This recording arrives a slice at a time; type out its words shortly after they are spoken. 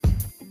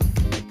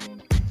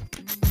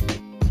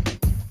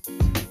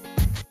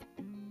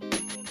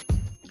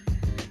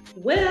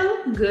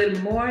Well,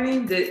 good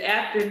morning, good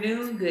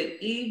afternoon, good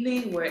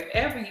evening,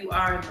 wherever you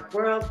are in the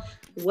world.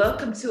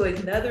 Welcome to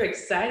another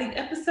exciting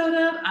episode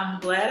of I'm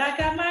Glad I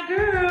Got My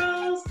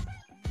Girls.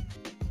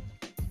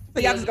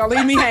 So y'all just gonna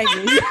leave me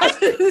hanging. Y'all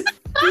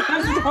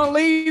just gonna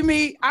leave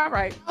me. All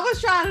right. I was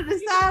trying to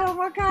decide on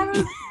what kind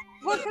of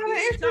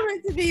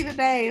instrument to be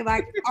today.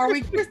 Like, are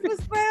we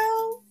Christmas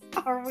bells?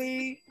 Are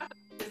we?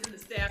 It's in the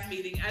staff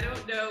meeting. I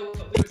don't know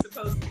what we were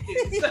supposed to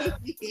do. So.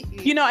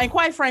 You know, and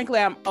quite frankly,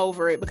 I'm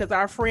over it because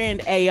our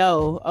friend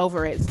AO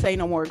over at Say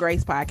No More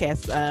Grace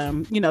podcast,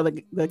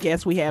 the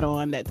guest we had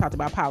on that talked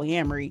about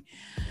polyamory,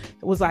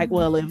 was like,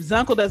 well, if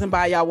Zunkel doesn't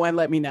buy y'all one,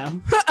 let me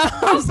know.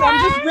 So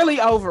I'm just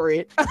really over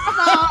it. Come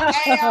on,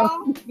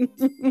 AO.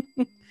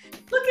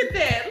 Look at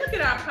that. Look at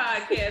our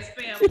podcast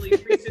family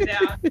reaching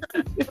out.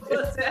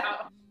 Us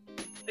out.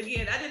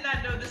 Again, I did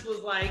not know this was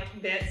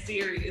like that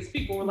serious.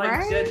 People were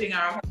like judging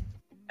our home.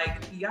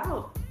 Like,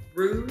 y'all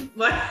rude.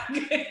 Like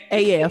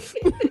AF.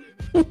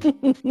 AF.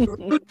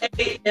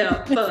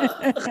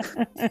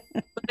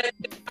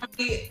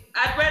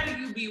 I'd rather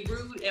you be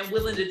rude and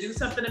willing to do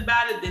something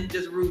about it than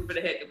just rude for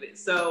the heck of it.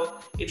 So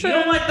if you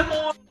don't like the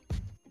horn,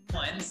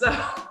 so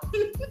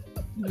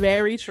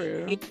very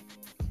true.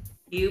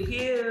 Pew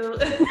pew.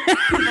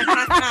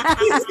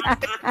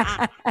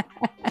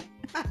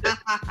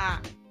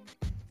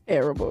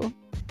 Terrible.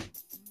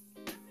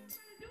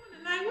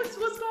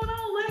 What's going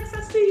on, Lex?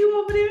 I see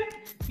you over there.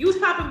 You was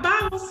popping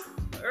bottles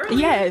earlier.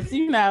 Yes,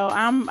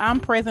 I'm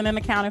present and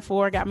accounted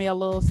for. Got me a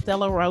little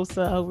Stella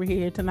Rosa over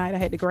here tonight. I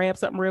had to grab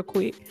something real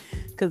quick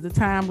because the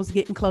time was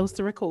getting close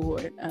to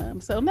record.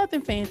 So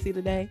nothing fancy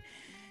today.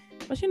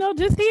 But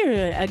just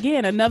here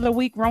again, another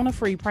week Rona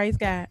free. Praise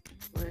God.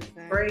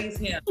 Praise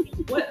him.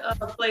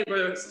 What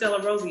flavor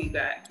Stella Rosa you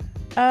got?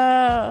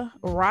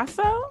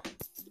 Rosso.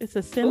 It's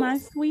a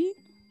semi-sweet.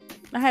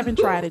 I haven't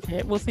tried it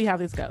yet. We'll see how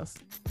this goes.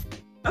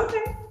 Okay.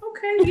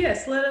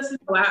 Yes, let us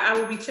know. I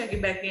will be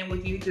checking back in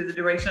with you through the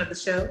duration of the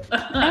show.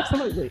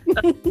 Absolutely.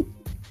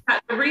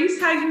 Reese,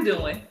 how you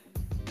doing?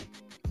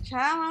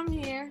 Child, I'm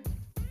here.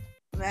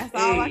 That's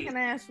all I can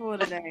ask for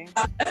today.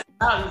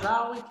 That's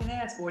all we can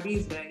ask for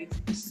these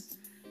days.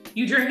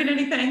 You drinking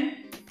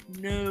anything?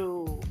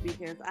 No,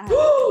 because I have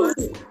work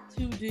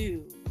to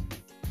do.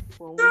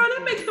 Girl,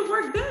 that makes the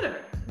work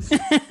better.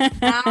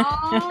 No,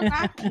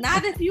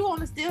 not if you want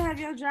to still have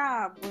your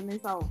job when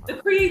it's over. The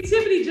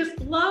creativity just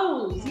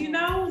flows,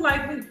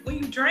 like when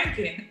you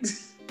drinking.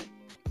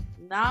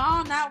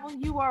 No, not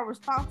when you are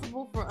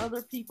responsible for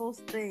other people's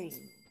things.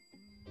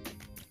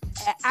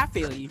 I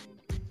feel you.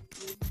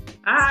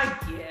 I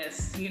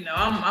guess,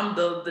 I'm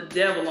the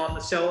devil on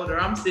the shoulder.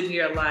 I'm sitting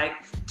here like,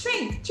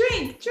 drink.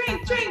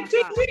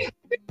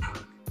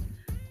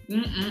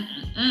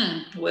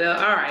 Well,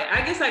 all right.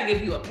 I guess I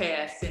give you a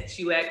pass since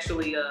you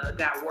actually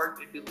got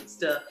work to do and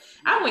stuff.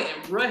 I went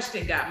and rushed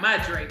and got my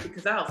drink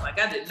because I was like,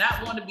 I did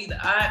not want to be the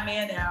odd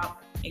man out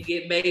and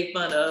get made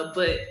fun of.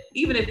 But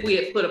even if we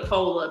had put a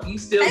poll up, you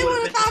still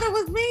would have thought it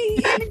was me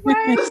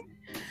anyway.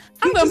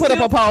 I'm gonna put up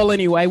a poll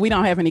anyway. We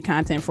don't have any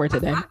content for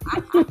today.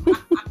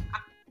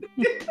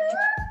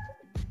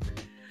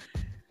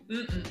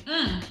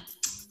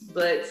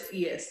 But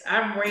yes,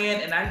 I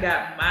ran and I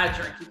got my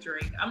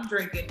drink. I'm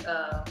drinking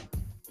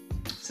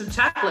some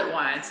chocolate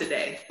wine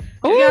today.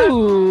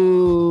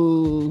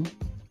 Ooh.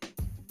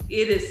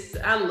 It is,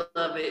 I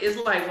love it. It's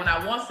like when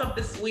I want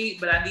something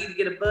sweet, but I need to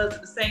get a buzz at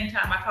the same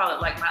time. I call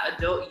it like my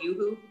adult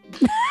yoo-hoo.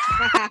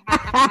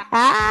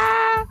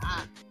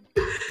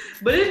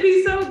 But it'd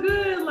be so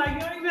good. Like, you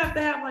don't even have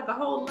to have like a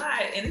whole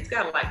lot. And it's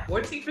got like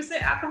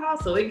 14% alcohol,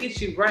 so it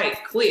gets you right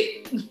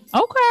quick.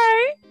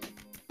 Okay.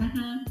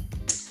 Mm-hmm.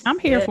 I'm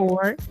here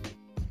for it.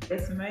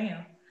 Yes,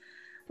 ma'am.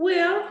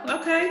 Well,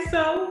 okay.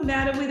 So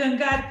now that we done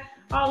got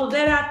all of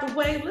that out the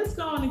way, let's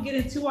go on and get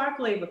into our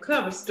flavor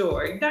cover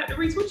story. Dr.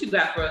 Reese, what you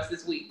got for us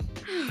this week?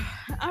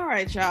 All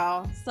right,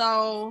 y'all.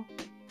 So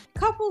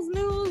couples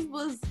news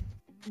was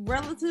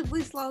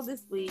relatively slow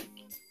this week.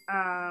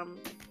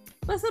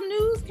 But some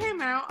news came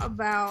out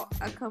about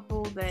a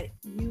couple that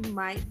you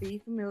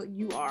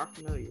are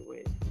familiar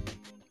with.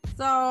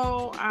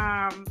 So,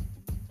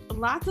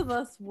 lots of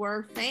us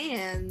were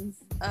fans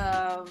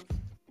of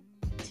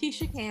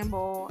Tisha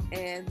Campbell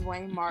and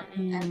Dwayne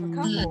Martin as a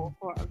couple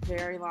for a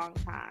very long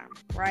time,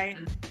 right?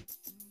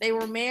 They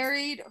were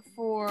married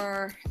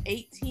for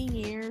 18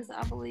 years,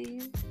 I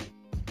believe.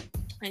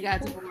 They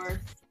got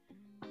divorced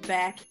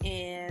back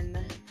in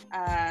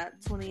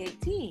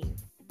 2018.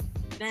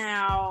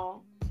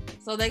 Now,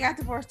 so they got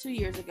divorced 2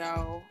 years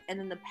ago, and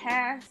in the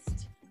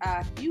past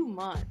few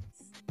months,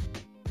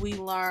 we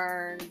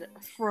learned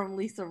from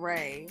Lisa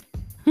Ray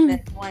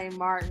that Dwayne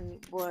Martin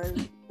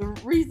was the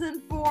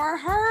reason for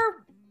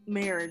her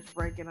marriage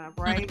breaking up,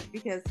 right?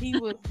 Because he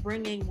was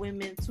bringing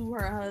women to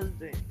her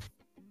husband.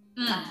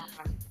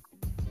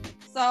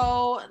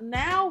 So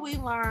now we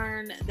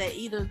learn that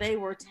either they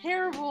were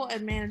terrible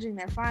at managing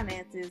their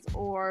finances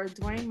or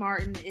Dwayne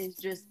Martin is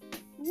just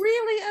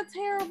really a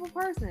terrible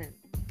person.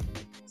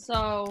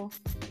 So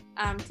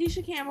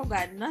Tisha Campbell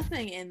got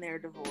nothing in their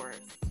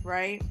divorce,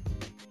 right?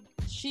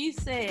 She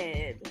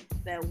said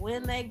that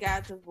when they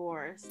got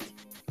divorced,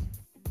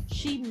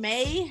 she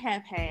may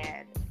have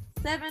had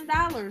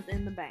 $7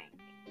 in the bank.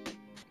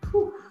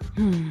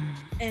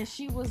 And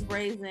she was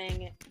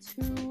raising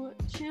 2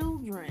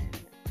 children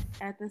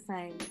at the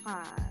same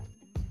time.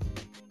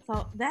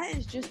 So that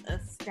is just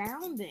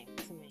astounding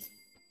to me,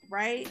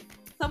 right?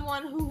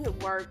 Someone who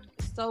had worked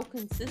so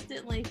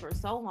consistently for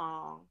so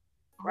long,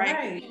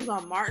 right? She was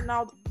on Martin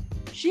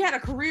she had a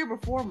career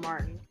before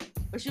Martin,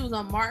 but she was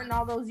on Martin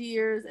all those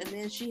years, and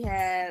then she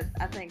had,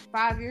 I think,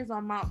 4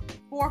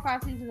 or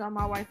 5 seasons on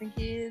My Wife and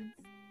Kids.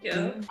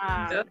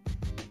 Yeah.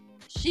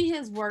 She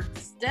has worked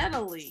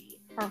steadily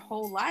her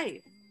whole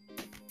life.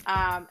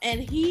 And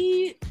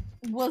he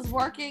was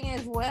working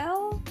as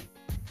well.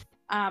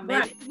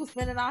 Maybe he was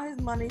spending all his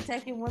money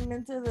taking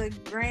women to the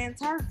Grand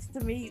Turks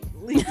to meet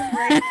Lisa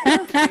Ray.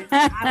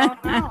 I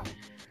don't know.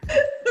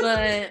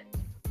 But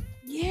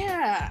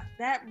yeah,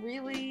 that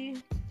really,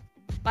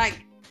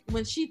 like,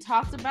 when she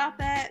talked about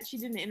that, she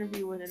did an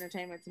interview with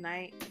Entertainment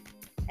Tonight,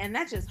 and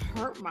that just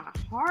hurt my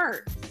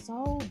heart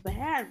so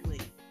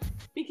badly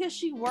because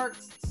she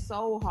works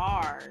so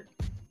hard.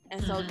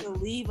 And so to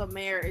leave a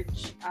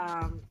marriage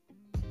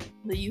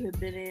that you have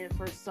been in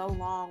for so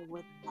long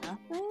with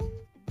nothing.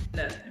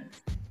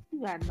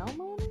 You got no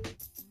money?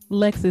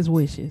 Lex's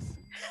wishes.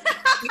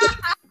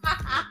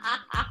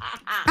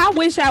 I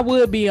wish I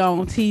would be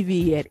on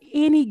TV at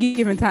any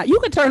given time. You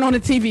could turn on the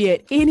TV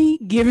at any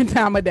given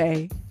time of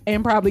day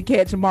and probably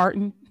catch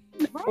Martin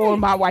or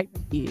My Wife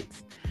and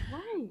Kids.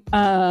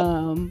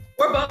 Or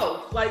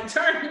both. Like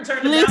turn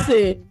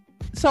listen.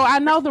 So I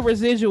know the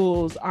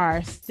residuals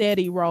are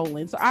steady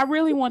rolling. So I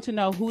really want to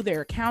know who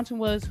their accountant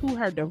was, who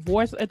her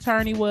divorce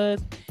attorney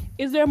was.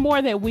 Is there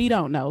more that we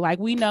don't know? Like,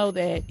 we know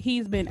that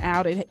he's been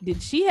outed.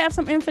 Did she have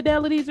some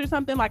infidelities or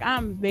something? Like, I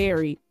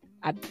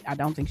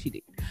don't think she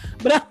did.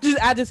 But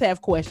I just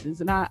have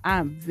questions, and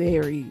I'm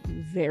very,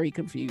 very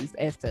confused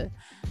as to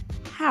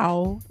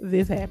how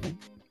this happened.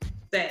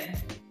 Same.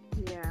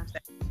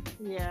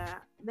 Yeah.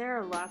 There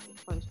are lots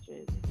of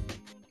questions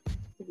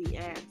to be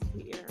asked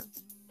here.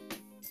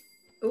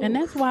 Ooh. And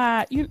that's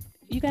why you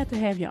got to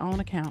have your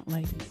own account,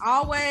 ladies.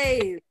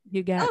 Always.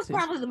 You got to. That was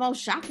probably the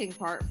most shocking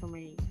part for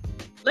me.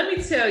 Let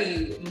me tell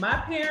you, my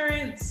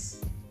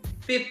parents,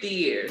 50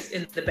 years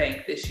in the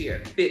bank this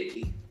year.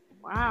 50.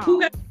 Wow.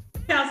 Who got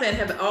accounts and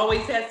have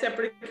always had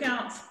separate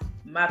accounts?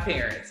 My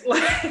parents.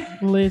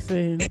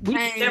 Listen, we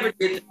never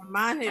did that.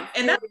 Mine had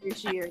 40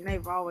 this year, and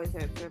they've always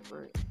had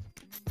separate.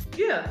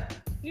 Yeah.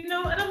 And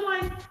I'm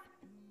like,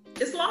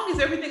 as long as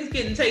everything's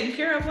getting taken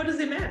care of, what does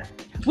it matter?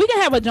 We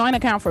can have a joint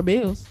account for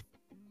bills.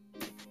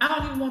 I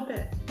don't even want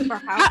that.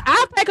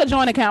 I'll take a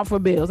joint account for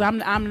bills.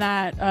 I'm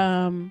not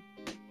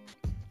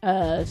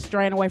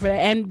straying away from that.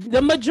 And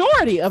the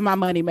majority of my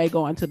money may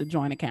go into the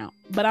joint account,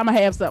 but I'm gonna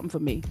have something for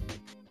me.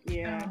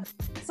 Yeah.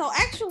 So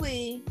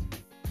actually,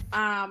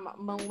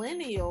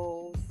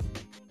 millennials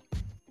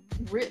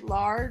writ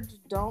large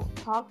don't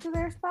talk to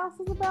their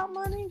spouses about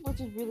money, which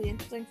is really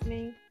interesting to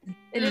me.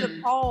 They did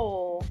a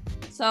poll.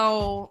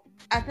 So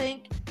I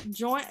think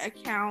joint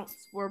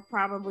accounts were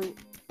probably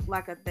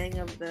like a thing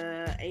of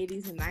the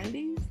 80s and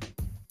 90s,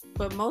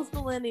 but most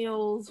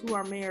millennials who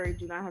are married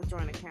do not have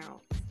joint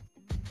accounts.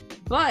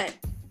 But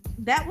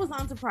that was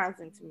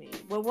unsurprising to me.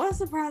 What was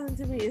surprising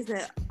to me is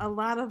that a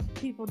lot of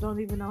people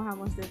don't even know how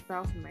much their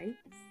spouse makes.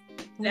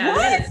 Now,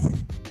 What?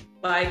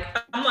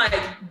 I'm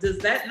like, does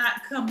that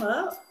not come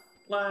up?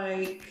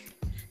 Like,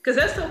 because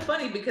that's so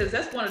funny, because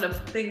that's one of the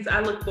things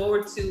I look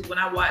forward to when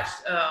I watch,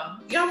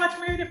 y'all watch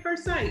Married at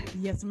First Sight?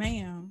 Yes,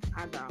 ma'am.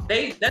 I don't.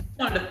 That's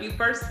one of the few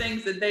first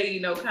things that they,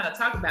 kind of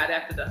talk about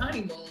after the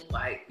honeymoon,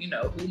 like,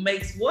 who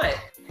makes what.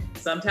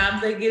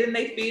 Sometimes they get in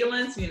their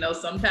feelings,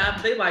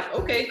 sometimes they like,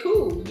 okay,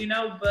 cool,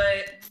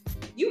 but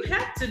you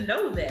have to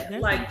know that.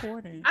 That's like,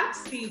 important. I've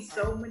seen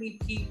so many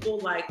people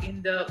like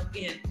end up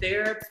in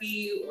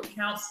therapy or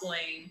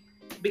counseling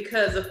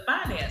because of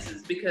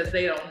finances, because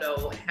they don't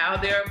know how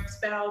their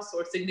spouse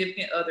or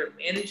significant other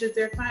manages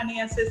their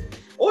finances,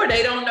 or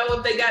they don't know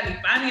if they got any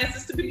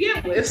finances to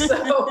begin with.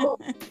 So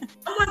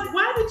I'm like,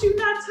 why did you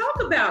not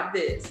talk about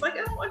this? Like,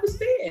 I don't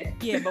understand.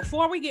 Yeah,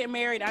 before we get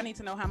married, I need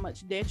to know how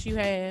much debt you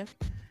have.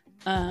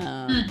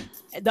 The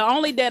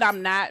only debt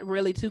I'm not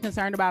really too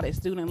concerned about is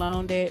student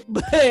loan debt,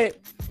 but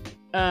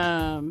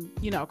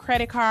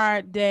credit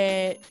card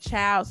debt,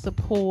 child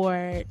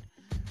support,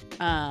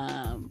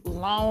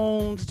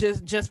 loans,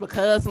 just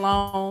because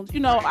loans, we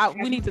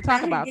need to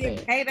talk about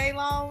that. Payday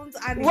loans,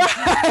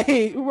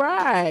 right,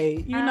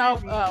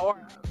 or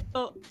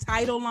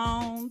title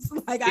loans.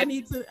 Like,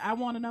 I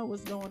want to know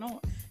what's going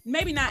on.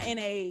 Maybe not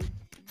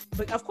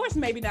but of course,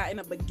 maybe not in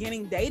a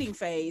beginning dating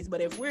phase, but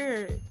if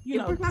we're,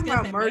 if we're talking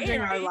about merging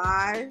our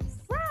lives,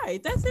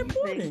 right, that's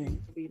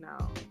important.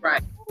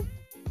 Right.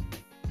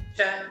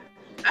 Yeah.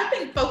 I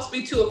think folks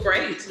be too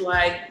afraid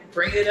to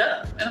bring it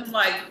up. And I'm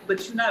like,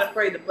 but you're not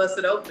afraid to bust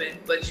it open,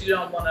 but you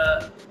don't want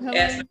to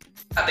ask them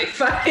how they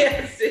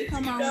finance it.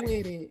 Come on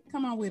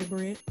with it,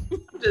 Britt.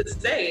 I'm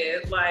just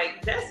saying,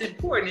 that's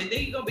important. And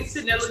then you're going to be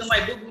sitting there looking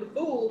like boo-boo the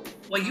fool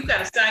when you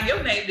got to sign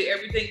your name to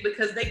everything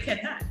because they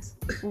cannot.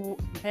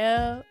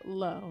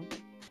 Hello.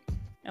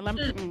 And let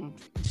me,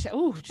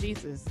 oh,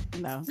 Jesus,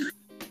 no.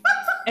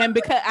 And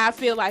because I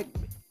feel like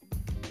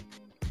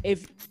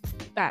if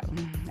that,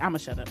 I'm gonna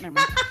shut up. Never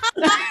mind.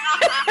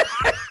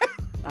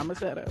 I'm gonna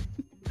shut up.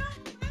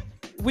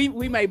 We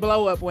may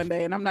blow up one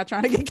day, and I'm not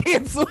trying to get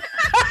canceled.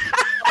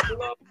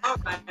 All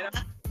right.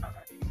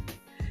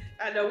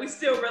 I know we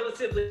still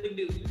relatively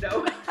new, you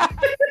know.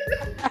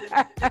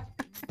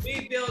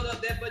 We build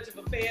up that much of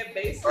a fan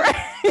base.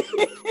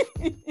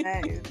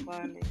 That is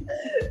funny.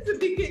 To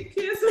be getting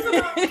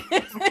canceled.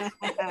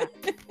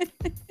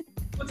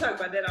 We'll talk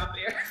about that off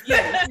air.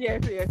 Yes.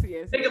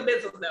 Take a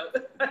mental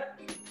note.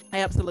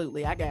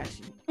 Absolutely, I got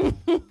you.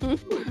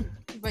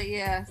 But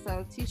yeah,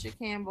 so Tisha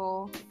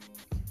Campbell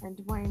and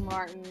Dwayne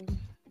Martin,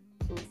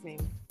 who seem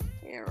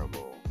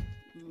terrible.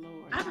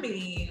 Lord. I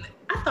mean,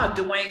 I thought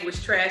Dwayne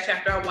was trash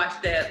after I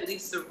watched that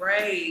Lisa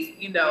Ray,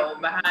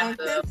 behind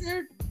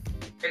Uncensored?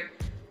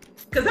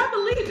 Because I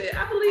believe it.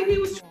 I believe he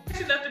was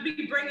trash enough to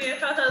be bringing her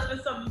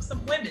husband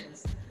some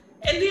women's.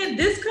 And then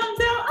this comes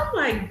out, I'm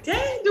like,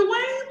 dang,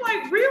 Dwayne,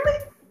 like, really?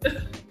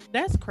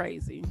 That's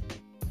crazy.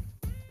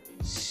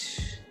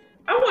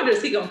 I wonder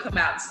is he gonna come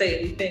out and say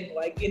anything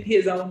like in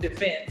his own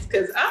defense?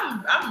 Because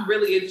I'm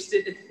really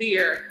interested to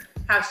hear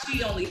how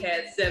she only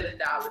had $7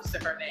 to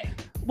her name.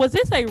 Was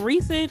this a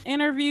recent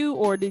interview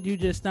or did you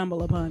just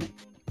stumble upon it?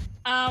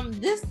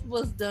 This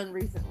was done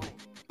recently.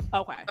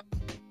 Okay.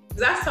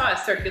 Because I saw it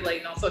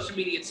circulating on social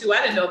media too.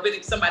 I didn't know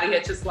if somebody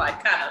had just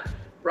like kind of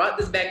brought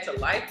this back to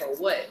life or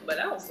what, but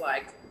I was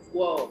like,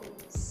 whoa,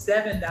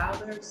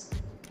 $7,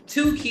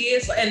 2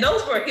 kids, and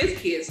those were his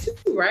kids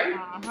too, right?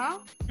 Uh-huh.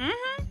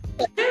 Mm-hmm.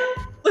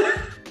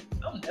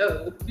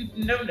 Oh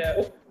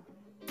no.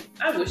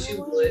 I wish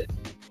you would.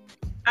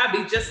 I'd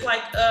be just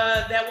like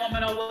that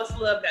woman on What's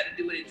Love got to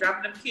do with it,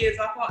 dropping them kids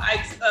off on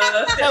ice.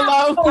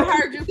 Hello. I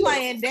heard you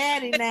playing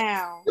Daddy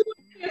now.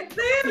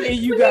 Here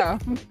you go.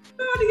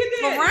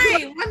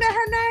 Lorraine, wasn't that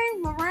her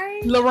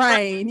name?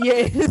 Lorraine,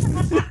 yes.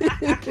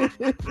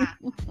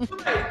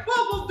 Hey,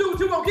 Bubbles do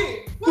 2 more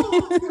kids.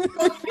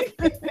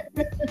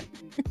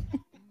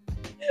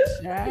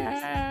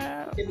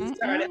 Get me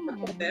started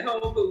on that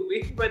whole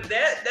movie, but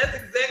that's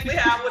exactly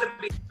how I would have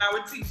been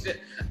our teacher.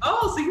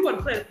 Oh, so you want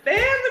to play the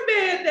family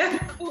man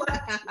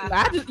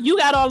now? You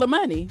got all the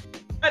money.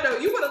 I know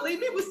you want to leave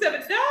me with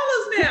 $7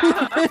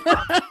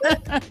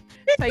 now.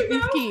 Take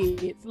these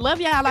kids. Love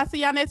y'all. I'll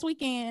see y'all next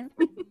weekend.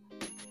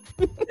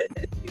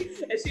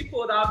 And she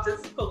pulled off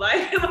just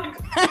polite, like,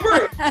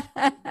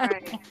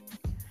 Right.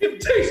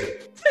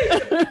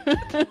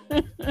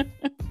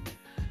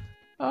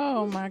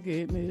 Oh my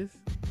goodness.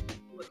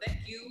 Well, thank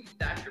you,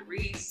 Dr.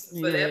 Reese,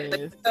 for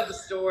that other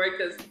story,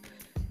 because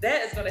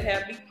that is going to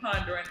have me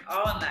pondering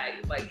all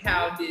night. Like,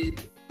 how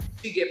did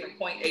she get from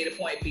point A to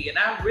point B? And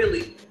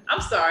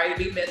I'm sorry to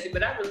be messy,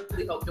 but I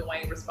really hope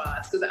Dwayne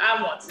responds, because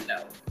I want to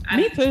know.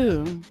 Me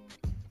too.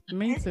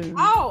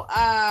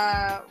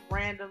 Oh,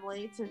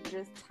 randomly, to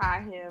just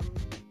tie him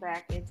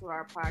back into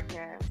our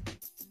podcast.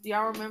 Do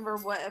y'all remember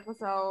what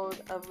episode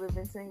of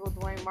Living Single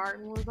Dwayne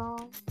Martin was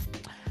on?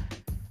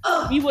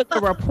 He was a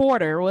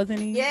reporter, wasn't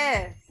he?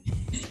 Yes.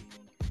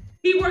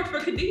 He worked for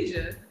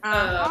Khadijah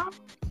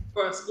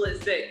for a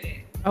split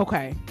second.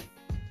 Okay.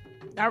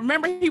 I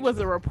remember he was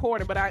a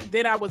reporter, but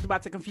I was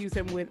about to confuse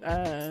him with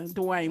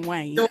Dwayne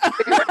Wayne. Yeah,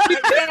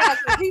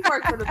 because he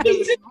worked for the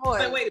Village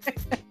Voice. Wait.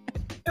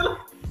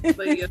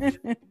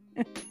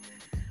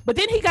 But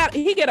then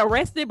he get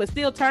arrested, but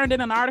still turned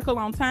in an article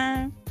on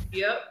time.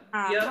 Yep.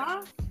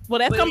 Well,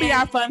 that's going to be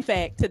our fun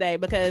fact today,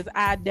 because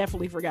I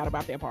definitely forgot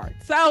about that part.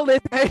 So,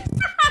 listeners,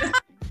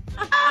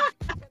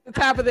 the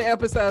top of the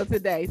episode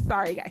today.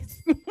 Sorry, guys.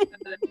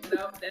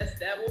 No,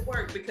 that will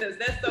work, because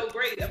that's so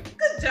great.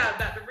 Good job,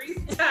 Dr. Reese.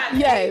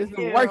 Yes,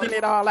 working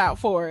it all out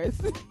for us.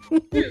 I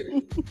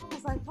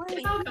was like,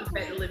 wait.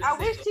 I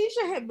wish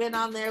Tisha had been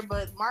on there,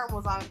 but Martin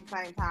was on at the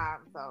same time,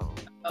 so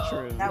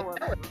True. That was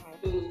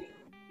cool.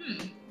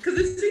 Because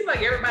it seemed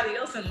like everybody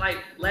else in like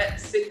Black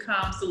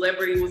sitcom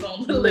celebrity was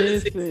on the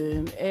list.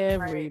 Listen,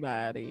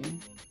 everybody.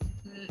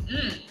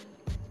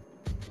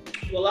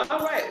 Well, all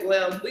right.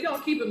 Well, we're going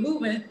to keep it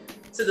moving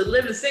to the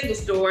Living Single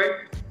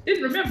story.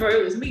 Didn't remember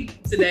it was me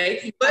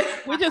today, but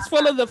we're just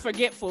full of the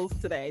forgetfuls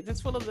today.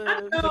 Just full of the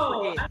I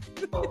know.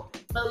 forget.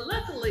 But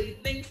luckily,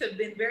 things have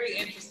been very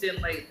interesting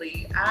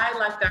lately. I,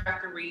 like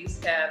Dr.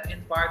 Reese, have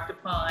embarked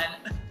upon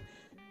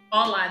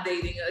online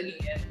dating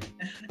again.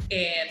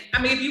 And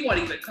I mean, if you want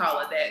to even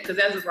call it that, because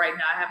as of right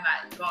now, I have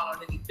not gone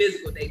on any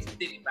physical dates with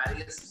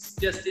anybody. It's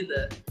just in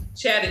the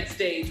chatting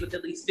stage with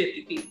at least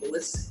 50 people.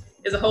 It's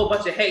a whole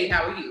bunch of, hey,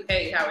 how are you?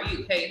 Hey, how are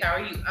you? Hey, how are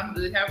you? I'm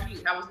good. How are you?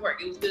 How was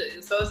work? It was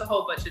good. So it's a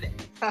whole bunch of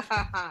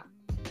that.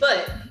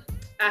 But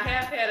I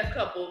have had a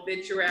couple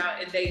venture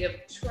out, and they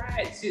have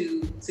tried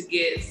to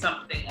get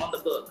something on the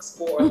books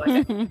for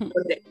like a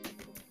day.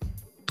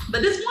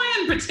 But this one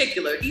in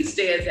particular, he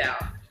stands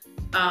out.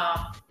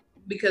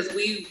 Because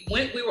we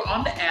were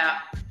on the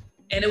app,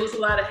 and it was a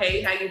lot of,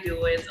 hey, how you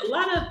doing? A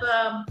lot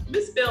of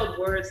misspelled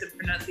words and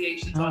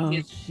pronunciations on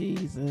his.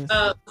 Jesus.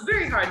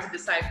 Very hard to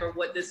decipher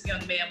what this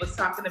young man was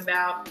talking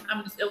about.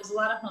 It was a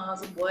lot of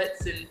huns and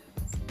whats, and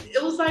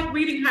it was like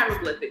reading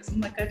hieroglyphics.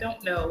 I'm like, I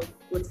don't know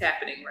what's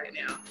happening right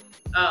now.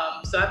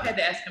 So I've had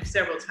to ask him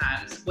several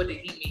times, what did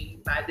he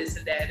mean by this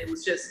and that? It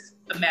was just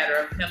a matter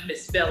of him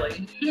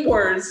misspelling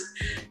words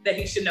that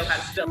he should know how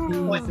to spell.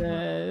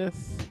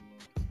 Jesus.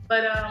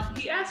 But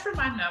he asked for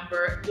my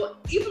number. Well,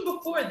 even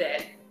before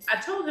that, I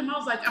told him, I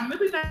was like, I'm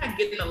really not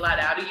getting a lot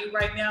out of you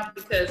right now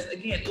because,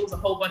 again, it was a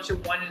whole bunch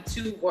of 1 and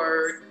 2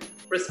 word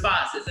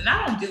responses. And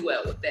I don't do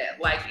well with that.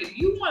 Like, if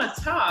you want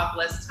to talk,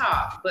 let's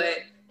talk. But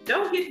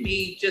don't hit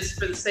me just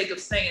for the sake of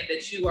saying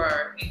that you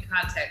are in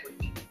contact with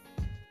me.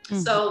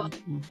 So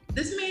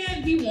this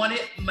man, he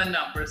wanted my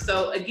number.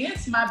 So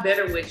against my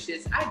better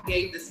wishes, I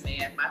gave this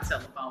man my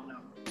telephone number.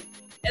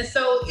 And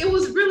so it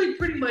was really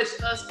pretty much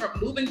us from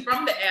moving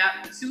from the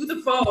app to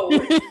the phone.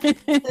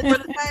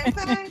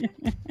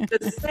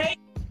 The same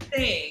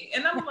thing.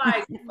 And I'm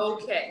like,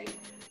 okay.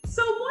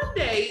 So one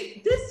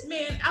day, this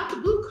man out the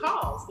blue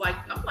calls. Like,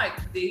 I'm like,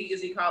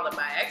 is he calling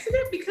by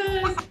accident?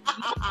 Because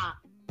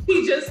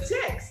he just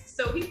texts.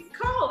 So he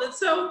called. And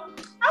so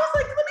I was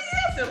like, let me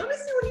answer. Let me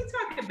see what he's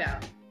talking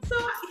about. So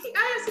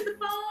I answered the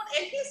phone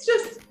and he's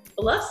just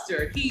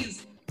flustered.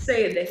 He's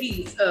saying that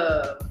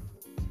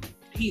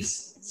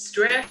he's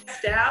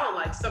stressed out,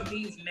 like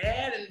he's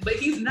mad, but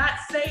he's not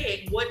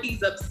saying what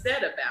he's upset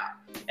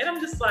about. And I'm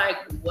just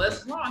like,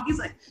 what's wrong? He's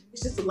like,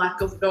 it's just a lot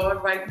going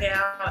on right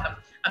now.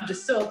 I'm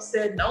just so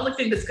upset. And the only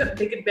thing that's gonna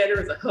make it better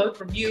is a hug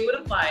from you.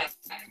 And I'm like,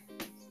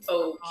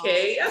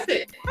 okay. I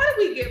said, how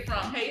did we get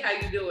from, hey, how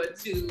you doing,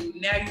 to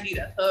now you need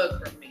a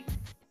hug from me?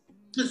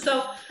 And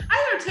so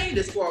I entertained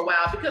this for a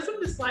while because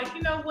I'm just like,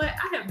 you know what?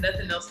 I have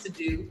nothing else to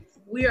do.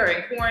 We are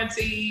in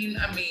quarantine.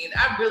 I mean,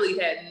 I really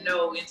had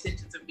no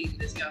intentions of meeting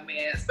this young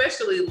man,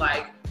 especially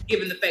like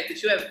given the fact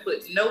that you haven't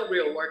put no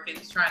real work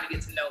into trying to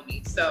get to know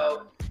me.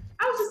 So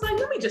I was just like,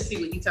 let me just see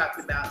what he talked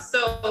about.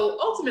 So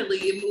ultimately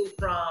it moved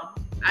from,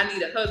 I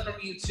need a hug from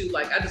you to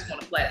like, I just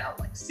want to flat out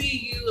like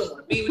see you. I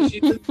want to be with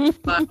you.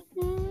 Like,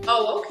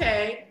 oh,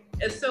 okay.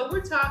 And so we're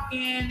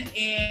talking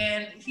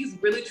and he's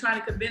really trying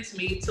to convince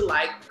me to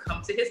like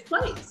come to his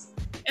place.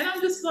 And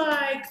I'm just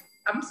like,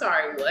 I'm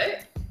sorry,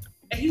 what?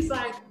 And he's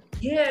like,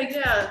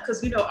 yeah,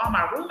 because, you know, all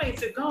my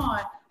roommates are gone.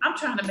 I'm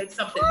trying to make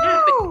something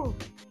happen.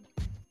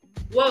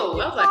 Whoa,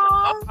 I was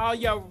like, all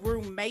your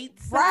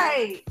roommates?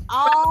 Right.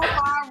 All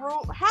my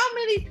room. How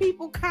many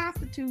people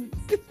constitute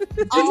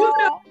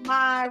all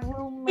my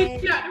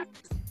roommates?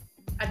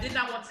 I did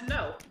not want to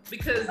know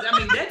because, I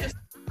mean, that just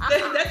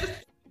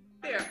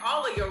there.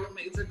 All of your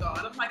roommates are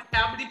gone. I'm like,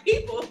 how many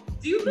people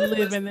do you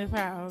live in this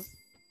house?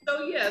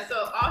 So yeah,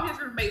 so all his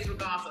roommates were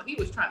gone. So he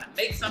was trying to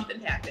make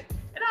something happen.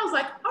 And I was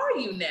like, are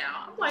you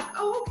now? I'm like,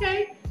 oh,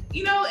 okay.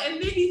 You know, and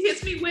then he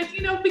hits me with,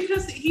 you know,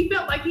 because he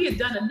felt like he had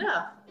done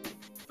enough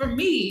for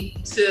me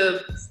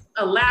to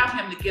allow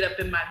him to get up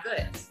in my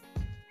guts.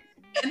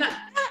 And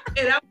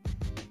I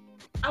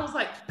was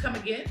like, come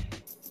again?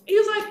 He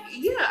was like,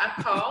 yeah,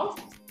 I called,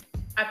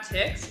 I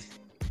text.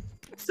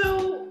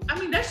 So, I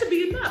mean, that should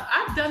be enough.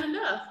 I've done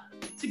enough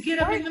to get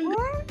up in the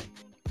what?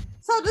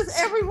 So does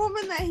every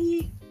woman that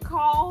he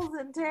calls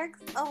and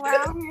texts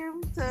allow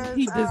him to...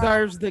 He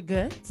deserves the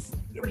guts.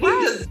 He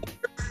deserves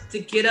to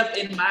get up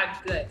in my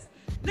guts.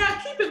 Now,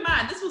 keep in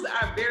mind, this was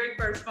our very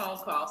first phone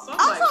call. So I'm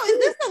also, is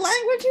this the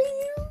language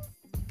you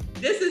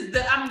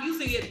use? I'm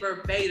using it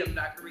verbatim,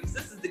 Dr. Reese.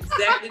 This is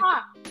exactly...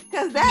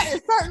 Because that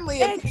is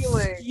certainly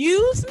appealing.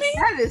 Excuse me?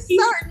 That is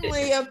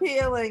certainly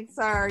appealing,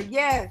 sir.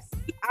 Yes,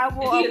 I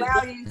will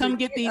allow you to come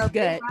get these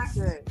guts.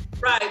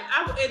 Right.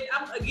 I'm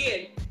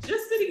again,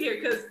 just sitting here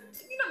because,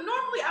 you know,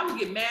 normally I would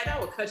get mad. I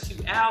would cuss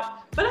you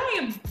out. But I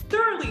am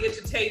thoroughly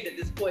entertained at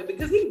this point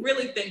because he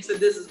really thinks that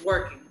this is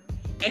working.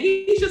 And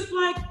he's just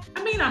like,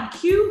 I mean, I'm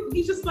cute. And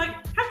he's just like,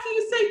 how can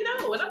you say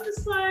no? And I'm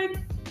just like,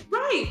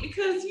 right,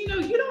 because, you know,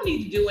 you don't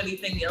need to do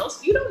anything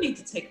else. You don't need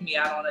to take me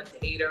out on a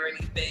date or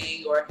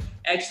anything or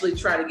actually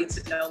try to get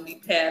to know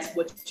me past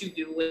what you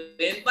do.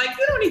 And like,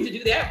 you don't need to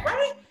do that,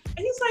 right? And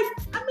he's like,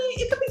 I mean,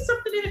 it could be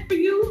something in it for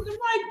you. And I'm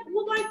like,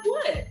 well, like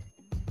what?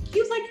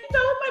 He was like, you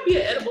know, it might be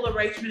an edible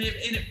arrangement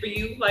in it for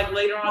you, like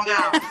later on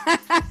down.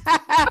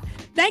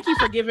 Thank you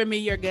for giving me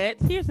your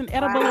guts. Here's an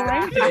edible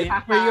arrangement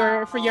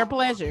for your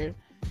pleasure.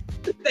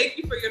 Thank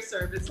you for your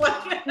service.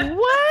 What?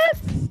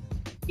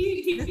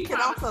 He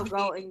can also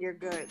go in your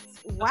guts.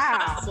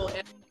 Wow.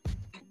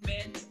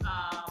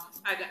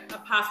 I got a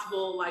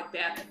possible like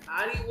Bath and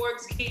Body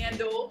Works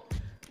candle.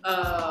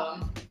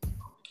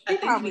 He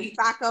probably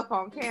stock up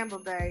on Candle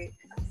Day.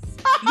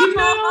 You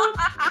know,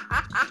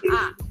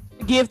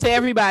 give to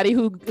everybody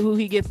who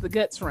he gets the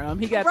guts from.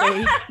 He got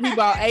he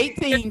bought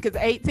 18 because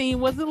 18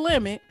 was the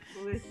limit.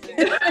 Listen.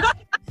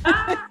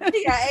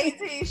 He got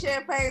 18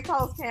 champagne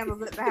toast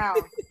candles at the house.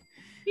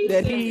 He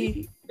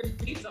need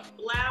some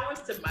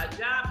flowers to my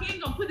job. He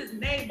ain't gonna put his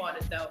name on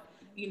it though.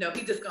 You know,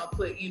 he just gonna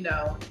put, you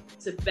know,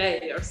 to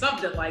Bay or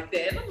something like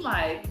that. And I'm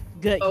like,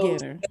 gut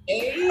getter.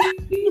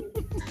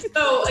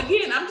 So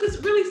again, I'm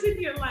just really sitting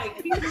here like,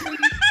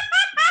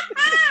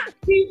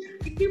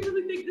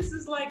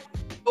 like,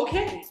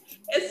 okay.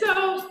 And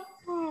so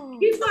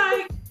he's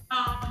like,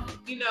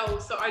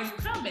 so are you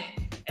coming?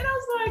 And I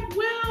was like,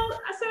 well,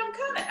 I said, I'm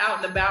kind of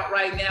out and about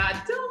right now.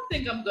 I don't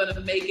think I'm going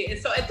to make it.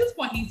 And so at this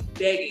point, he's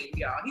begging,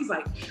 y'all. He's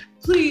like,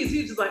 please.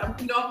 He's just like, I'm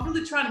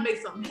really trying to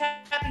make something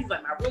happen. He's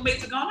like, my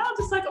roommates are gone. I was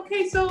just like,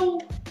 okay, so,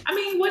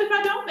 what if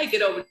I don't make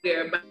it over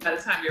there by the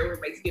time your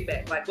roommates get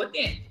back? Like, what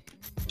then?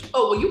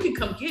 Oh, well, you can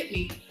come get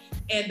me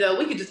and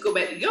we can just go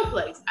back to your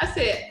place. I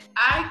said,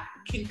 I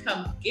can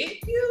come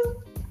get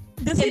you?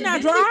 Does he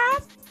not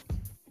drive?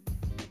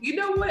 You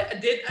know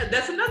what?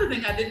 That's another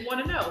thing I didn't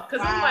want to know.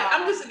 Because I'm like,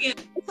 I'm just again.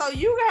 So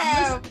you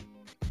have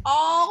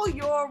all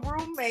your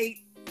roommates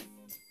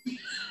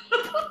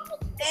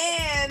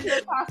and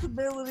the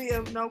possibility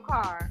of no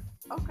car.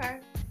 Okay.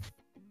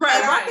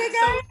 Right.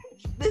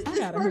 This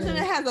person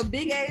that has a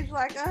big age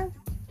like us.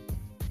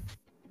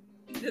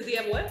 Does he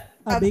have what?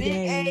 A big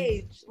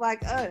age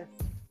like us.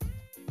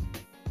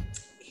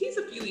 He's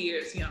a few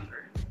years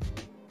younger.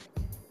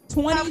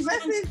 20. No,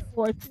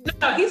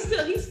 he's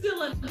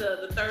still in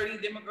the 30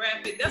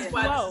 demographic. That's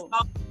why it's so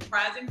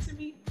surprising to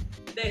me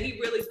that he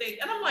really thinks.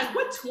 And I'm like,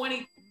 what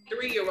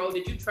 23-year-old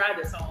did you try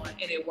this on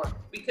and it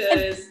worked?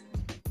 Because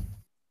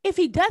if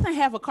he doesn't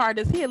have a car,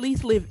 does he at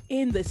least live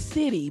in the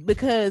city?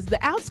 Because the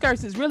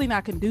outskirts is really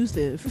not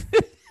conducive.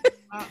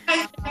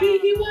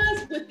 He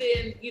was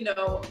within,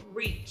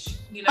 reach.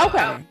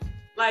 Okay.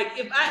 Like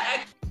if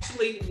I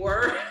actually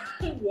were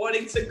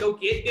wanting to go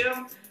get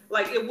him,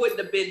 like it wouldn't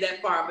have been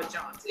that far of a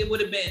jaunt. It would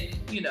have been,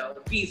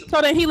 feasible.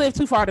 So then he lived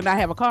too far to not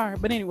have a car.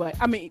 But anyway,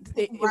 I mean,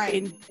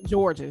 in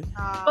Georgia.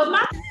 But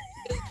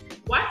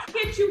why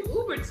can't you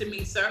Uber to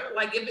me, sir?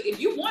 Like if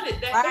you wanted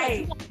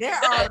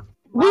that,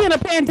 we in a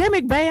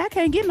pandemic, babe. I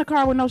can't get in the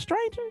car with no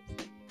strangers.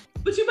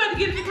 But you about to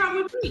get in the car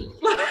with me.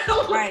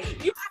 Right.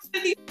 You have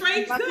these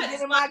strange guts.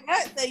 Get in my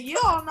gut that you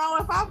don't know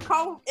if I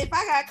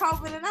got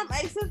COVID and I'm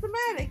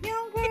asymptomatic. You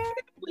don't care.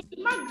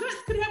 My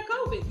guts could have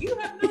COVID. You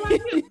have no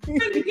idea.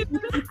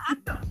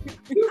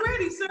 You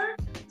ready, sir?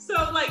 So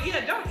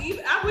don't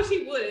even. I wish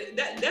he would.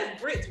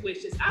 That's Brit's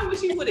wishes. I wish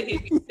he would have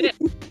hit me.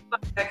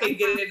 I can't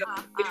get in.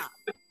 It's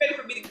ready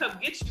for me to come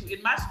get you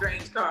in my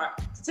strange car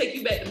to take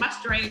you back to my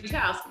strange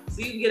house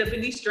so you can get up in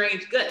these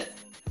strange guts.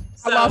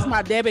 I lost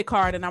my debit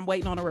card and I'm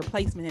waiting on a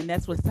replacement, and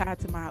that's what's tied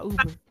to my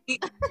Uber.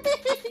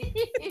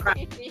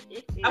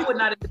 I would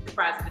not have been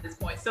surprised at this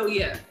point. So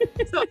yeah.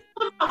 So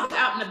I was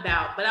out and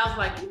about, but I was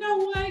like, you know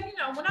what?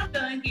 When I'm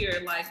done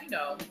here,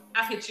 I'll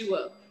hit you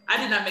up. I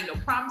did not make no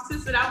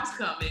promises that I was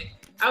coming.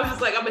 I was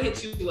just like, I'm gonna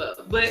hit you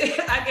up. But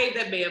I gave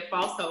that man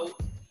false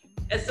hope.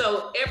 And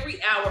so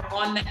every hour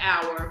on the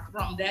hour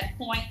from that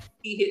point,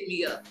 he hit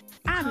me up.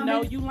 I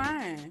know you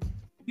lying.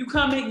 You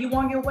coming? You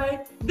on your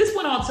way? This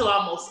went on till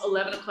almost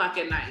 11 o'clock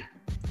at night.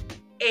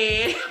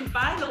 And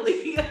finally,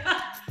 he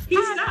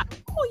stopped.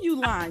 Oh, you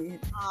lying.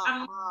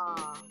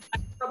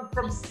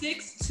 From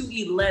 6 to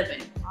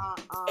 11.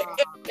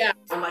 Yeah,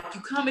 I'm like,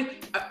 you coming?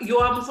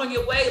 You almost on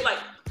your way? Like,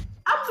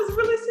 I'm just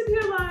really sitting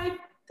here like,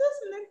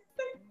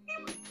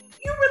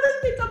 you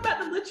really think I'm about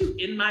to let you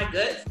in my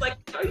guts? Like,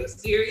 are you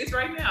serious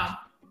right now?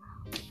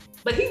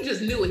 But he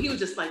just knew it. He was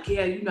just like,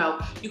 yeah, you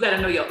got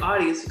to know your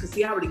audience because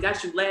he already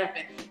got you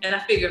laughing. And I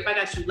figure if I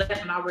got you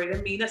laughing already, I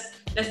mean, that's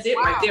it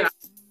right there.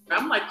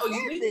 I'm like, oh,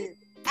 you mean it?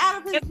 Out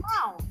of his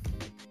mouth.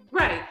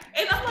 Right.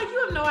 And I'm like, you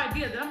have no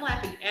idea that I'm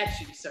laughing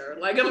at you, sir.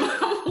 Like, I'm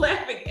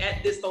laughing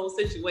at this whole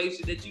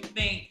situation that you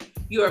think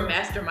you are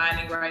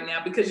masterminding right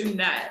now because you're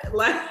not.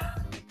 Like,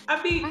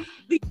 I mean,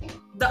 the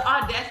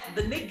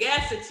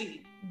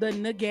audacity, the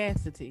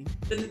negacity.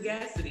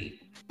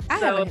 I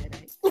have a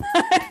headache.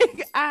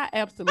 I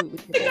absolutely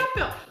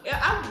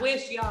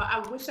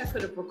I wish I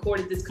could have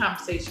recorded this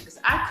conversation because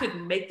I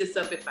couldn't make this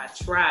up if I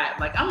tried.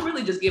 Like, I'm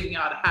really just giving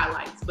y'all the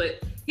highlights, but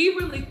he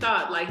really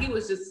thought like he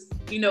was just,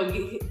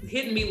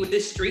 hitting me with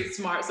this street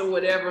smarts or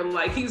whatever.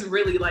 Like, he's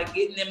really like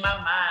getting in my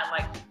mind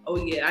like, oh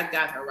yeah, I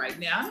got her right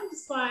now. I'm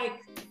just like,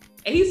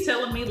 and he's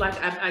telling me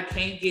like I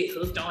can't get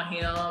hooked on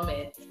him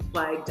and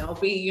like, don't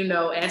be,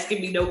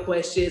 asking me no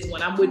questions.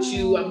 When I'm with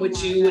you,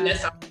 and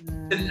that's all I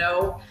to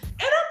know.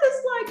 And I'm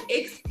just like,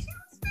 excuse me?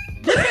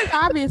 This has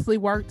obviously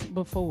worked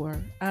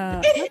before.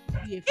 It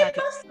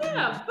must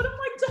have, but I'm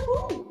like, to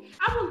who?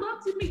 I would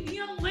love to meet the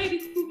young lady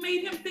who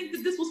made him think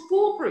that this was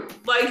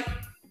foolproof. Like,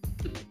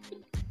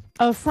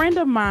 a friend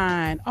of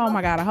mine, oh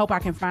my God, I hope I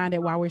can find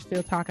it while we're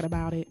still talking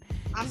about it.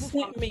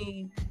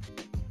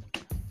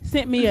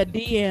 Sent me a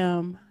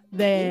DM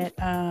that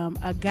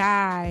a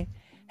guy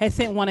had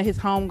sent one of his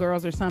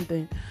homegirls or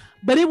something,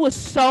 but it was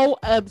so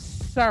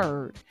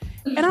absurd.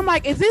 And I'm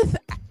like, is this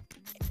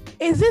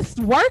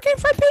working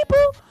for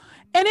people?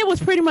 And it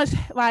was pretty much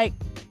like,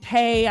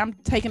 hey, I'm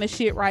taking a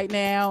shit right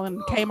now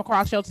and came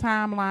across your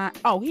timeline.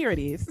 Oh, here it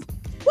is.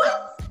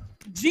 What?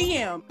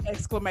 GM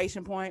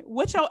exclamation point.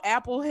 What your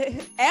apple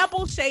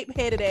shaped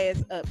headed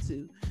ass up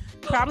to?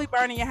 Probably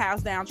burning your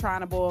house down trying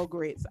to boil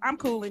grits. I'm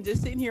cooling,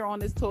 just sitting here on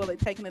this toilet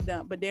taking a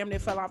dump, but damn near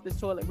fell off this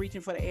toilet reaching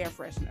for the air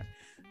freshener.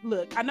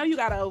 Look, I know you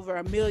got over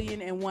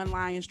 1,000,001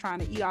 lions trying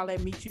to eat all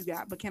that meat you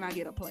got, but can I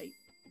get a plate?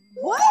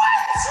 What?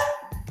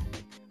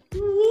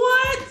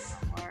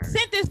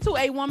 to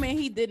a woman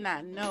he did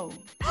not know.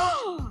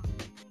 Oh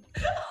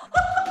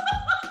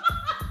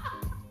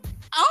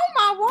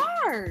my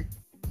word.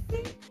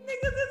 Niggas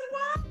is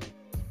wild.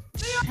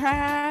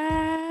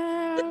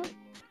 Child.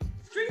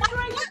 Street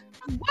right.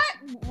 What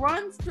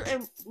runs through,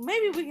 and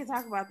maybe we can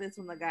talk about this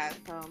when the guys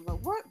come,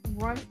 but what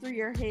runs through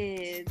your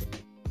head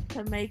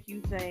to make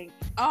you think,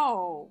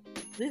 oh,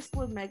 this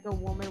would make a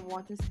woman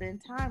want to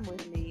spend time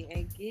with me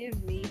and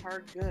give me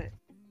her good?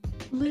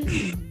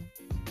 Listen.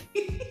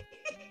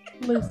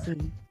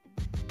 Listen.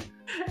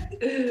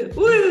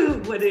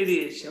 Woo, what it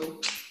is,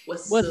 yo.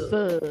 What's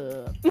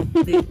up?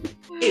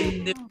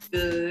 In the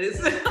goods.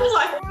 I'm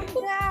like,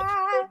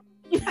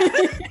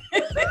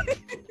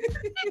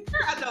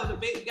 I know the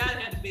bed, God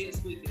had the bed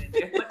squeaking in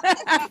there.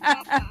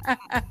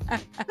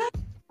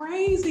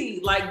 Crazy.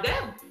 Like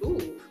that,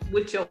 ooh,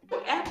 with your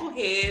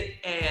applehead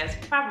ass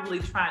probably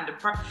trying to,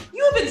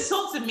 you have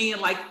insulted me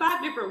in like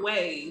 5 different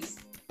ways.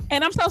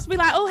 And I'm supposed to be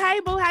like, oh, hey,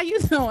 boo, how you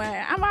doing?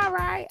 I'm all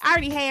right. I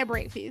already had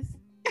breakfast.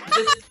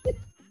 Just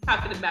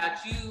talking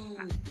about you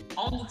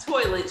on the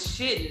toilet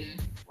shitting.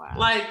 Wow.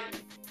 Like,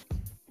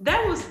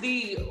 that was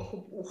the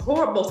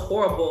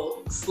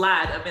horrible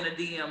slide of in a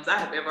DMs I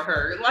have ever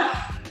heard. Like,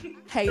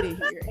 hate it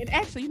here. And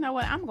actually, you know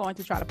what? I'm going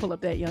to try to pull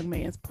up that young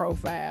man's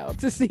profile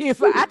to see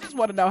if I just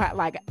want to know how,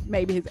 like,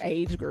 maybe his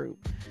age group.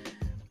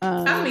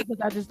 I mean,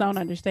 because I just don't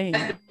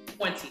understand.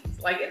 20s,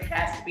 like it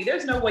has to be.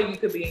 There's no way you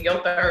could be in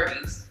your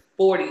 30s,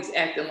 40s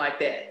acting like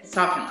that,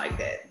 talking like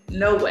that.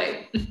 No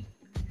way.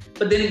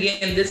 But then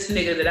again, this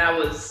nigga that I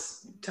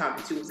was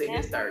talking to was in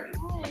his 30s.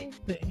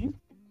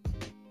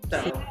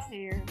 So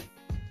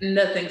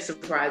nothing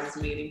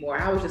surprises me anymore.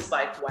 I was just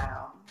like,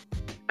 wow.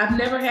 I've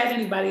never had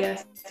anybody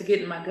ask to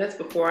get in my guts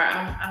before.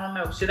 I don't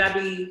know. Should I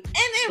be?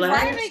 And in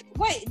writing?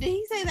 Wait, did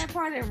he say that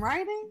part in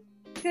writing?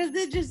 Because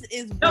it just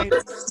is. No,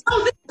 this is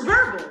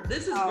verbal.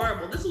 This is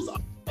verbal. This was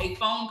a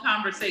phone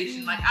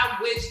conversation. Like I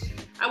wish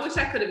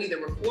I could have either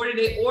recorded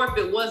it, or if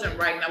it wasn't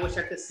writing, I wish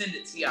I could send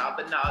it to y'all.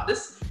 But no,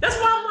 that's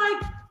why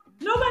I'm like,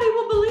 nobody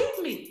will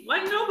believe me.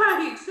 Like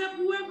nobody except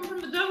whoever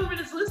from the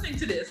government is listening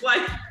to this.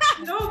 Like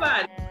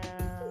nobody.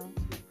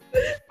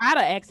 I'd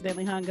have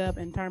accidentally hung up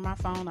and turned my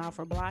phone off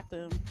or blocked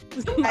them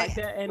like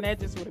that, and that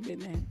just would have been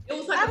that. It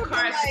was like a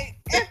car like,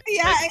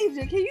 FBI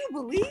agent. Can you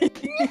believe it?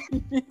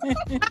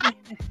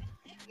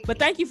 But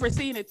thank you for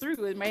seeing it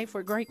through. It made for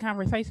a great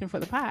conversation for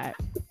the pod.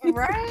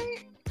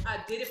 Right? I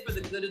did it for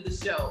the good of the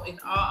show, in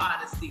all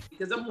honesty,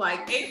 because I'm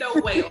like, ain't no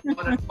way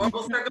under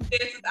normal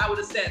circumstances I would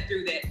have sat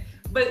through that.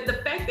 But the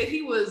fact that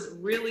he was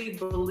really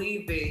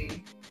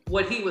believing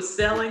what he was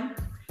selling,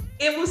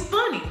 it was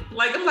funny.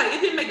 Like I'm like, it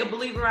didn't make a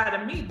believer out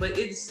of me, but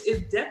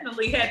it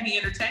definitely had me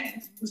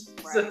entertained.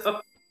 Right.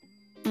 So,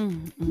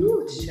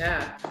 ooh,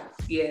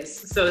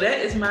 yes. So that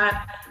is my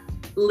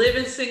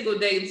living single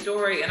dating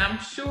story, and I'm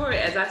sure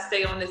as I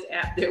stay on this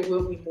app, there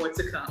will be more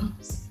to come.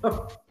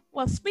 So.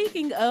 Well,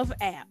 speaking of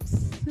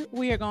apps,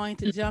 we are going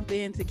to jump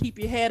in to Keep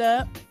Your Head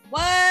Up.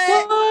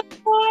 What?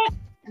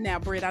 Now,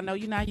 Britt, I know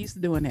you're not used to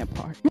doing that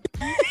part.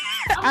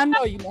 I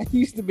know you're not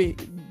used to be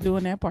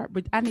doing that part,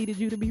 but I needed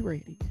you to be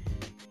ready.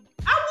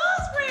 I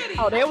was ready.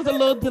 Oh, there was a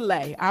little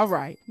delay. All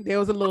right. There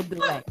was a little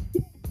delay.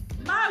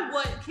 My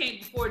what came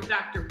before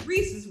Dr.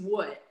 Reese's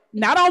what?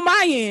 Not on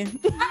my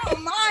end. Not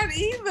on mine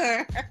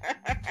either.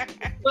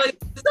 But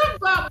something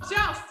about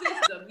y'all's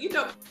system, you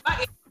know, my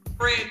end is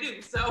brand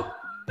new, so.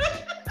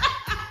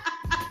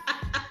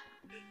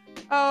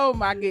 Oh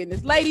my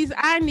goodness. Ladies,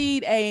 I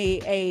need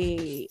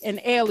an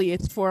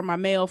alias for my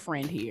male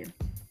friend here.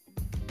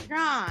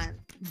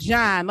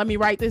 John. Let me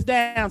write this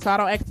down so I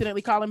don't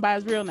accidentally call him by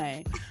his real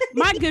name.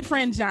 My good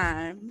friend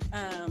John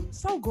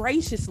so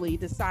graciously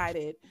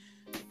decided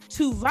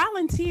to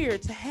volunteer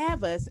to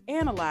have us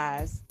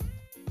analyze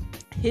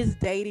his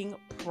dating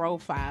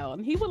profile,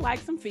 and he would like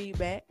some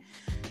feedback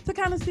to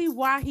kind of see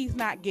why he's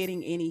not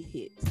getting any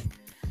hits.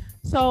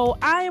 So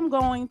I am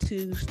going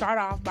to start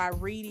off by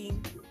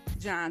reading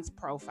John's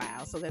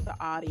profile so that the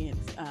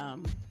audience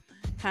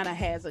kind of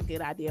has a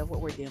good idea of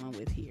what we're dealing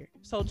with here.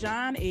 So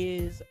John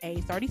is a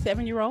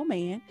 37-year-old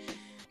man,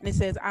 and it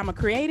says, I'm a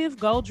creative,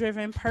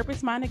 goal-driven,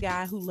 purpose-minded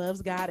guy who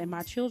loves God and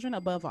my children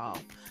above all.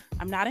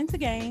 I'm not into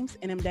games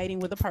and am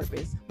dating with a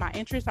purpose. My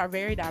interests are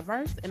very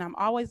diverse, and I'm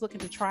always looking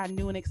to try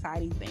new and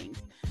exciting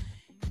things.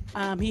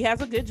 He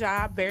has a good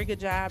job, very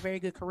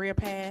good career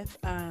path.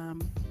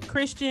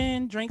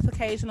 Christian, drinks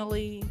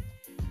occasionally.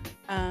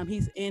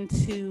 He's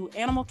into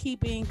animal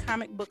keeping,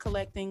 comic book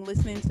collecting,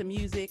 listening to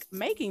music,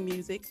 making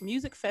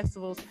music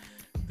festivals,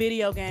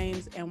 video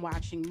games, and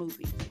watching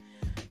movies.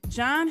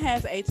 John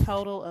has a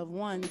total of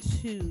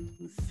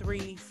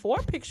 4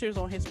 pictures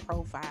on his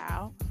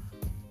profile.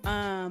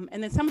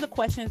 And then some of the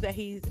questions that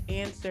he's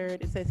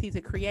answered, it says he's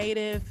a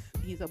creative,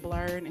 he's a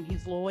blerd, and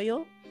he's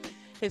loyal.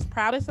 His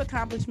proudest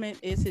accomplishment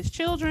is his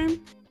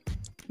children.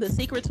 The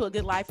secret to a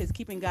good life is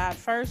keeping God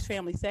first,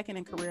 family second,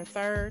 and career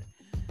third.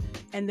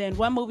 And then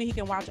one movie he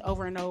can watch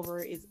over and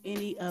over is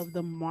any of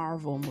the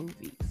Marvel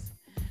movies.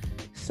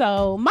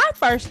 So my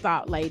first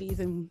thought, ladies,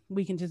 and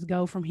we can just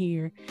go from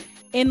here.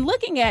 In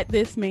looking at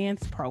this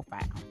man's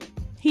profile,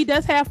 he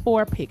does have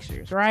 4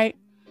 pictures, right?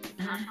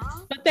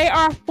 Uh-huh. But they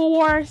are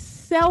 4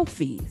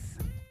 selfies.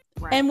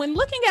 Right. And when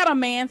looking at a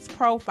man's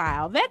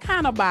profile, that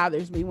kind of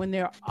bothers me when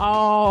they're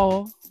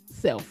all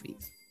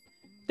selfies.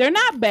 They're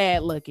not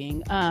bad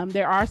looking.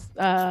 There are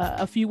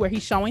a few where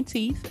he's showing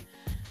teeth.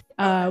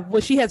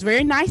 Well, she has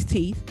very nice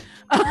teeth.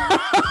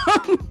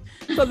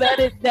 So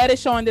that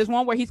is showing. There's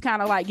one where he's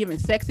kind of like giving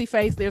sexy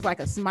face. There's like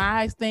a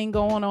smize thing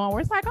going on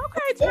where it's like,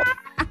 okay, John,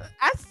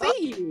 I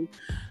see you.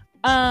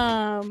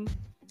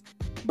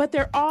 But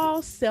they're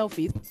all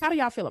selfies. How do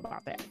y'all feel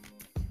about that?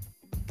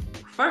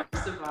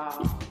 First of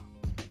all,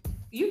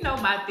 you know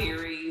my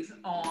theories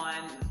on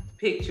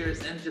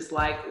pictures and just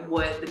like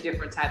what the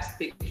different types of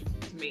pictures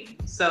mean.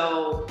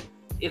 So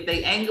if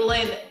they angle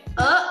it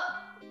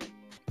up.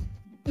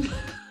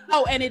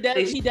 Oh, and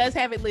he does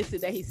have it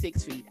listed that he's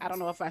 6 feet. I don't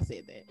know if I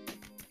said that.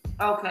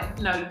 Okay,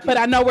 no, you didn't. But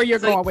I know where you're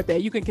going with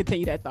that. You can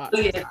continue that thought.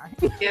 Yeah,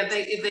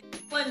 if they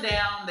pulling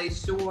down, they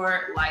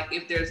short. Like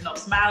if there's no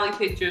smiley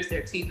pictures,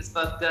 their teeth is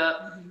fucked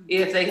up.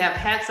 If they have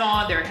hats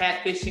on, they're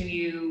hat fishing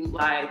you.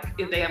 Like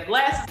if they have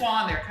glasses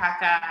on, they're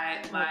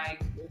cockeyed.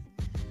 Like,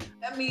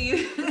 I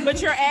mean, but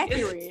you're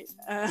accurate.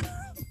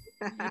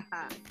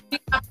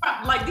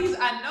 Like these,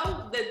 I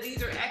know that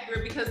these are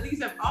accurate because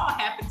these have all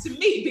happened to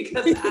me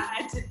because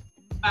I did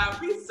my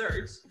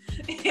research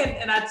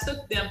and I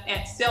took them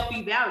at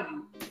selfie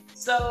value.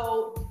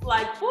 So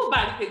like full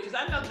body pictures,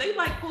 I know they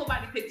like full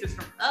body pictures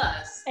from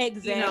us.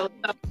 Exactly. You know,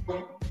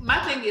 so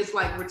my thing is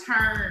like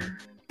return,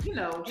 you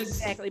know, just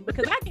exactly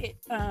because I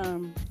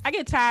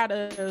get tired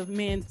of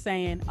men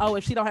saying, "Oh,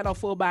 if she don't have no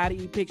full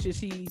body picture,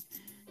 she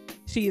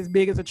is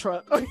big as a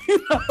truck," or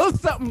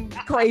something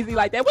crazy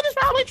like that, which is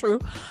probably true.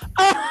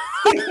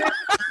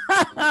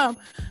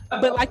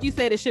 But like you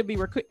said, it should be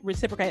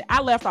reciprocated.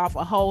 I left off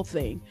a whole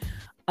thing.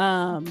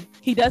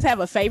 He does have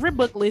a favorite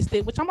book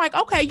listed, which I'm like,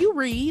 okay, you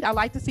read. I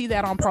like to see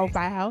that on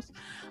profiles.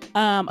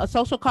 A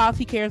social cause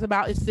he cares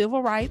about is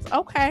civil rights.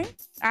 Okay,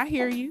 I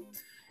hear you.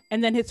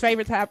 And then his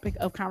favorite topic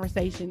of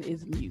conversation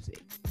is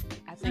music.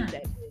 I think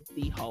that is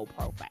the whole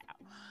profile.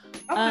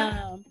 Okay.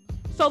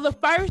 So the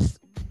first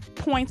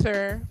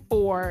pointer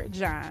for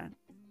John,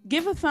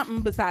 give us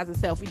something besides a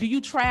selfie. Do you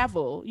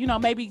travel? You know,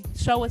 maybe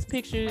show us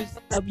pictures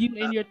of you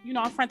in your, in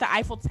front of the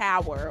Eiffel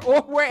Tower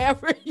or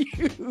wherever you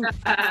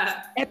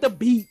at the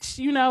beach,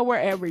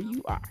 wherever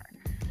you are.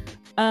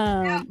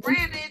 Now,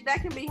 granted,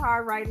 that can be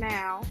hard right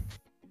now,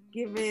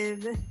 given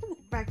the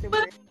fact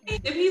that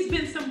if he's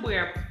been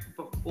somewhere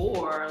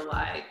before,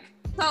 like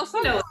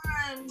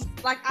sometimes,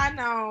 like I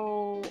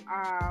know,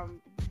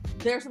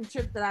 there's some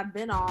trips that I've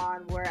been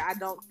on where I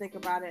don't think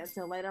about it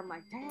until later. I'm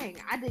like,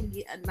 dang, I didn't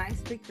get a nice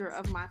picture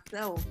of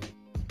myself.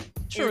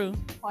 True. In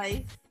this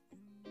place.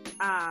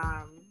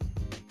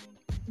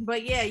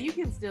 But yeah, you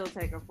can still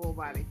take a full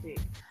body pic.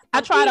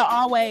 I try to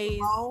always.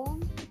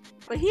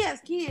 But he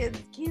has kids.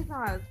 Kids know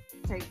how to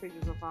take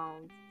pictures with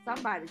phones.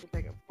 Somebody can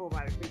take a full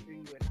body picture of you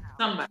in the house.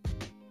 Somebody.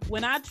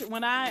 When I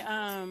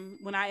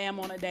am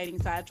on a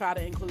dating site, I try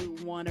to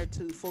include 1 or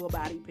 2 full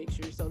body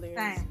pictures, so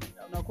there's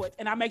no question,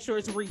 and I make sure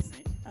it's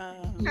recent.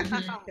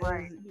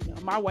 Right.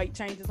 My weight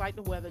changes like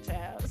the weather,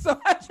 child, so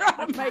I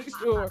try to make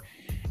sure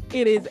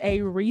it is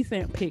a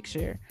recent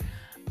picture.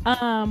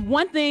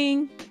 One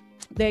thing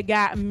that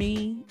got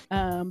me,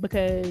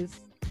 because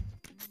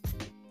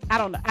I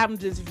don't know, I'm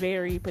just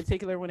very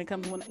particular when it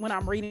comes when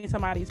I'm reading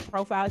somebody's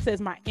profile. It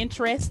says my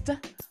interests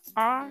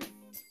are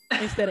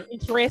instead of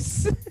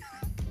interests.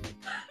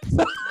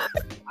 So,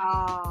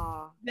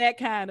 that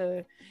kind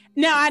of.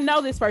 Now I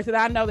know this person.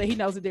 I know that he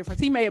knows the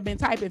difference. He may have been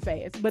typing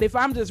fast, but if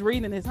I'm just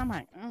reading this, I'm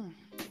like,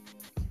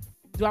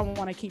 do I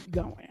want to keep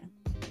going?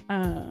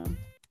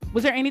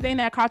 Was there anything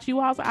that caught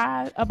you all's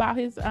eye about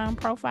his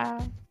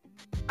profile?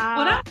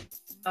 What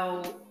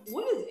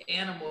is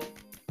animal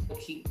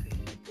keeping?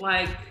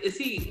 Like, does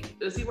he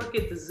work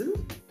at the zoo?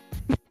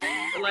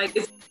 Like,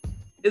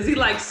 is he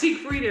like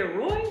Siegfried and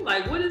Roy?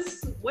 Like, what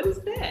is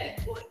that?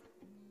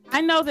 I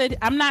know that,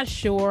 I'm not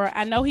sure.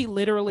 I know he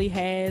literally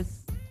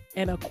has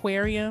an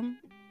aquarium,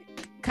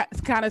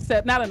 kind of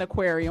set, not an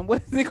aquarium.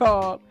 What is it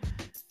called?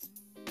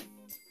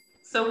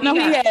 So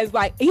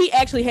he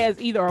actually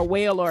has either a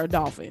whale or a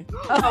dolphin.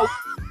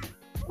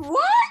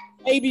 What?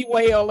 Baby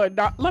whale or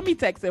let me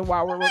text him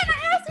while we're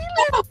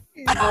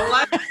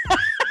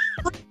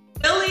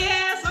silly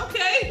ass.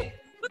 Okay.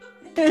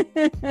 Can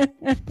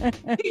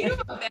you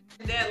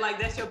imagine that? Like,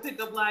 that's your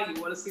pickup line.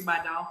 You want to see my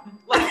dolphin?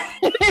 Like,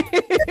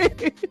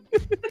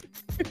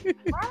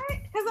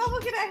 right? Because I'm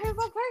looking at his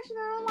location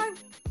and I'm like,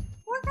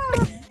 what kind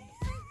of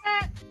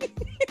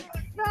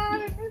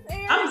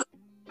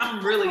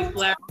I'm really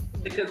flattered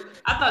because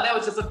I thought that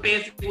was just a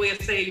fancy way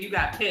of saying you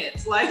got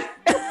pets. Like,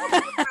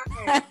 right.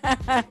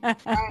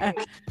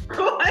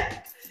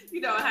 Like,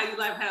 how you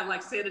have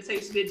like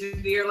sanitation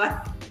engineer, like.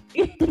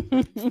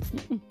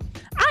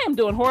 I am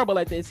doing horrible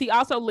at this. He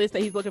also lists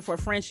that he's looking for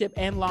friendship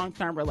and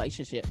long-term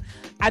relationship.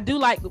 I do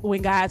like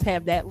when guys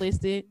have that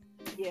listed.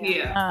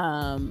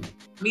 Yeah.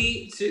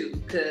 Me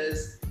too,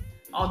 because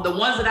on the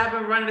ones that I've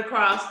been running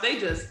across, they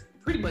just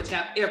pretty much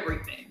have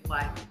everything.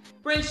 Like,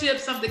 friendship,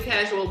 something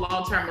casual,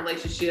 long-term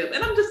relationship.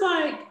 And I'm just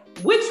like,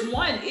 which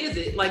one is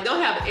it? Like,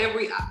 they'll have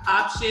every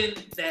option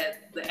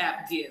that the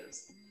app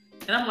gives.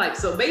 And I'm like,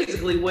 so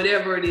basically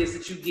whatever it is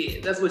that you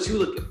get, that's what you're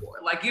looking for.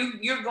 Like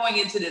you're going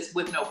into this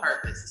with no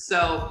purpose.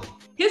 So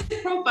his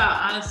profile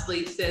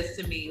honestly says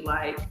to me,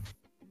 like,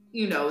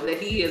 you know, that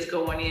he is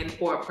going in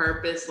for a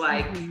purpose.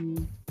 Like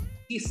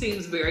he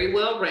seems very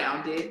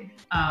well-rounded.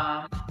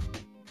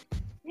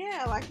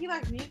 Yeah, like he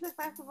likes music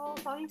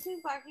festivals, so he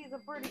seems like he's a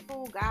pretty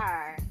cool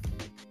guy.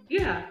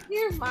 Yeah.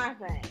 Here's my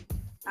thing.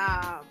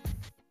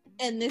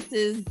 And this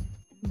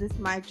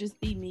might just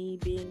be me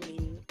being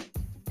me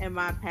and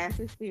my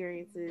past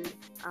experiences.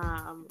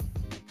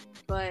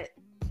 But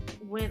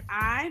when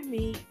I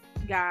meet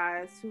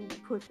guys who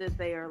put that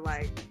they are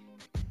like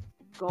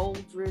goal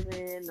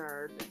driven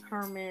or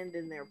determined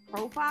in their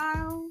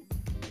profiles,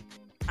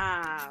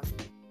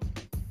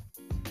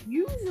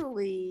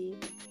 usually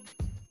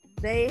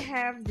they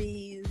have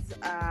these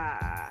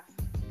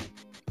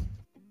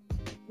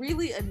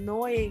really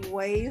annoying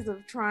ways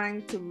of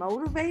trying to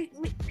motivate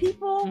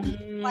people,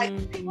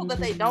 like people that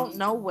they don't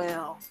know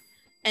well.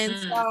 And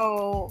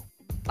so,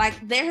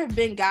 like, there have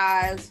been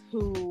guys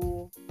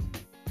who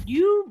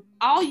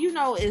all you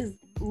know is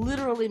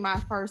literally my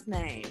first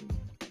name.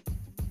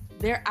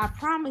 I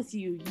promise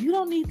you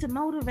don't need to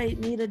motivate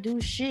me to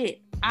do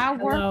shit. I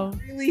work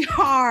really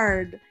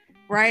hard,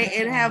 right?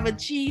 And have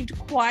achieved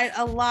quite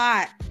a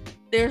lot.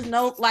 There's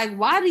no, like,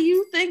 why do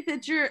you think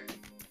that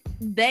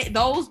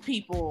those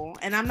people,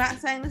 and I'm not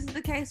saying this is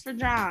the case for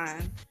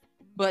John,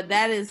 but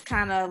that is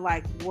kind of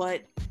like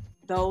what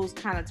those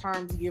kind of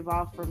terms give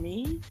off for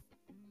me.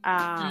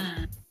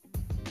 Like,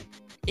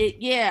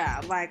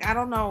 I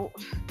don't know.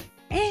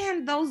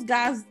 And those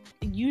guys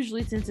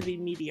usually tend to be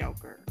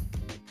mediocre,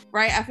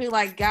 right? I feel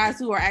like guys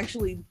who are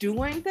actually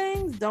doing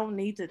things don't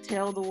need to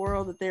tell the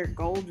world that they're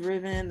goal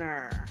driven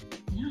or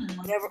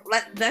whatever.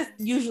 Like, that's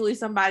usually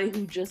somebody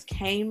who just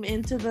came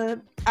into the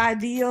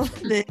ideal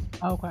that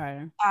you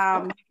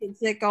can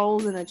set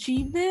goals and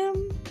achieve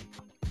them.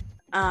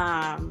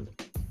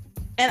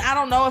 And I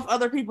don't know if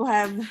other people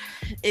have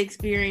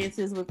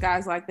experiences with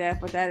guys like that,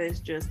 but that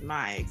is just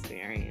my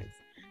experience.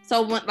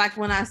 So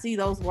when I see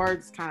those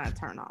words, kind of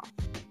turn off.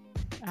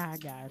 I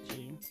got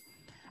you.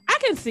 I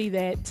can see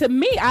that. To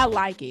me, I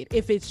like it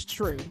if it's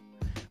true.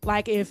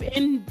 Like, if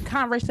in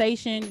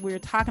conversation we're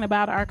talking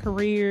about our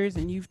careers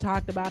and you've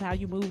talked about how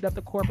you moved up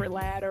the corporate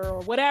ladder or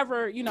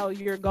whatever, you know,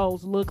 your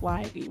goals look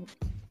like,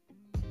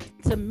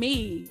 to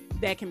me,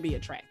 that can be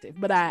attractive.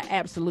 But I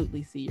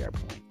absolutely see your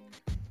point.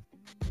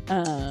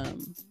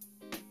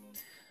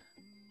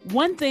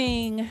 One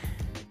thing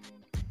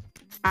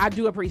I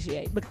do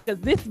appreciate, because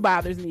this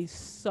bothers me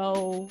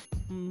so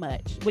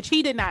much, which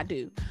he did not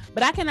do,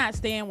 but I cannot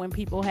stand when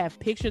people have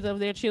pictures of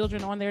their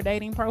children on their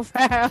dating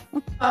profile.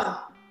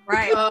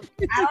 Right. I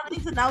don't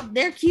need to know.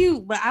 They're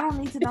cute, but I don't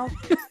need to know.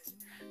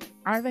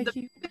 Are they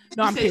cute?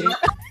 No, I'm kidding.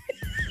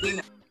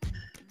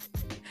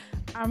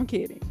 I'm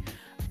kidding.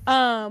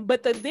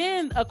 But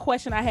then a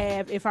question I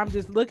have, if I'm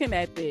just looking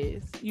at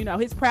this, you know,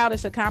 his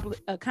proudest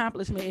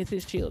accomplishment is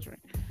his children.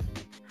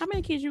 How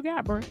many kids you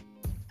got, bro? Think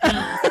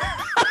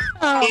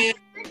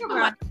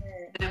about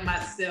that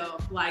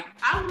myself. Like,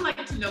 I would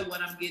like to know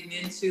what I'm getting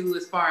into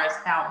as far as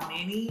how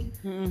many.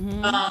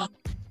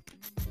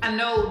 I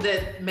know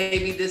that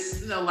maybe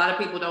a lot of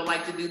people don't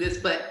like to do this,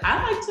 but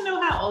I like to know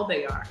how old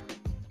they are.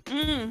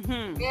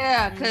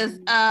 Yeah, because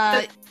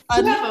a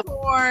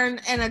newborn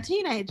and a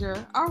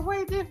teenager are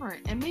way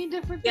different and mean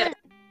different things.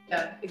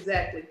 Yeah,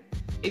 exactly.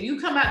 If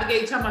you come out the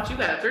gate talking about you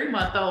got a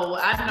 3-month-old,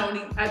 I don't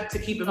need to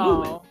keep it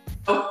moving.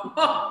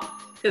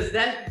 Because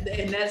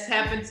that's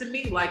happened to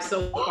me, like,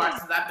 so far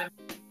since I've been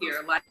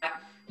here. Like,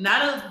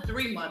 not a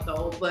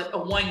 3-month-old, but a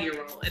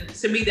 1-year-old. And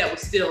to me, that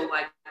was still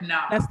like,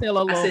 nah. That's still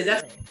a little. I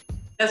said,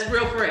 that's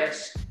real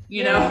fresh,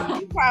 you know?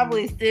 You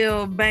probably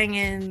still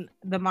banging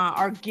the mom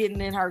or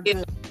getting in her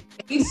good.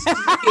 He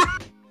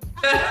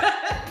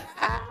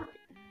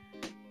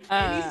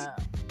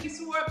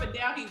swore up and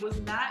down he was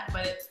not,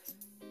 but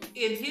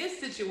in his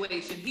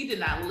situation, he did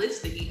not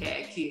list that he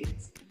had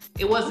kids.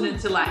 It wasn't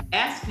until I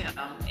asked him,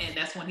 and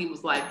that's when he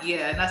was like,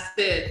 yeah. And I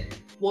said,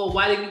 well,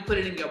 why didn't you put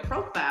it in your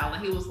profile?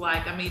 And he was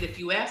like, I mean, if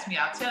you ask me,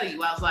 I'll tell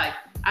you. I was like,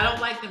 I don't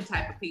like them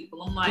type of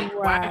people. I'm like,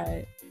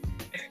 why?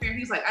 And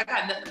he's like, I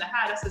got nothing to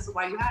hide. I said, so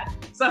why you hiding?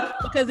 So,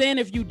 because then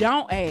if you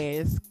don't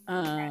ask,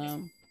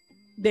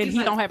 then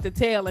he don't have to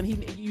tell, and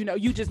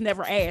you just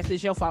never asked.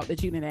 It's your fault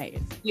that you didn't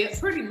ask. Yeah,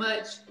 pretty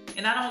much.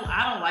 And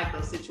I don't like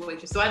those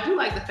situations. So I do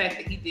like the fact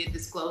that he did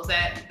disclose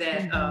that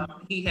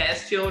he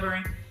has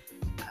children.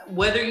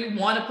 Whether you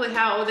want to put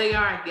how old they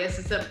are, I guess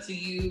it's up to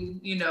you,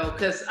 you know,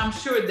 because I'm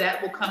sure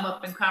that will come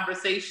up in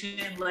conversation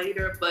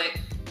later. But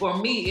for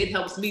me, it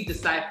helps me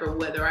decipher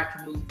whether I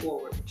can move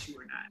forward with you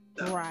or not.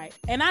 So. Right.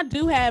 And I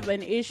do have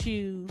an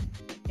issue,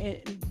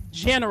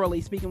 generally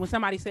speaking, when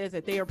somebody says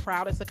that their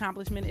proudest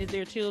accomplishment is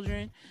their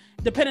children,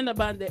 dependent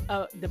upon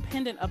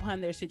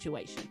their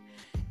situation.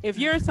 If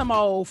you're some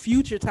old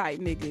Future type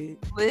nigga,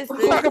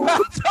 talk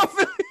about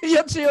something.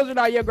 Your children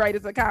are your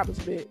greatest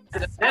accomplishment.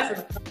 That's an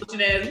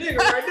accomplishing ass nigga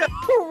right there.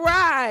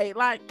 Right.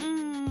 Like,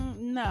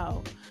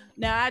 no.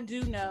 Now, I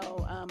do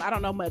know, I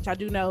don't know much. I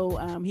do know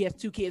he has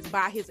 2 kids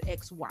by his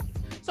ex-wife.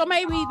 So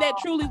maybe that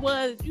truly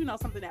was,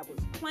 something that was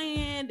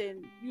planned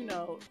and,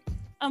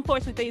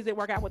 unfortunately things didn't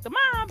work out with the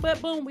mom, but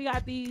boom, we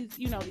got these,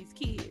 these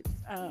kids.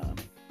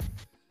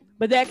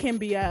 But that can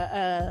be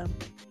an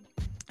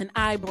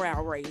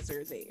eyebrow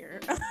raiser there.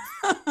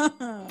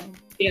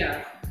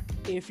 Yeah.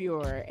 If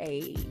you're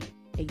a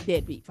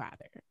deadbeat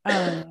father.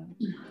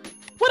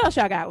 What else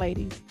y'all got,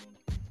 ladies?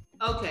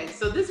 Okay,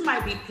 so this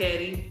might be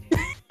petty,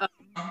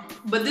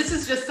 but this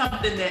is just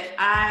something that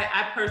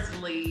I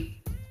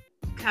personally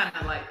kind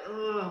of like,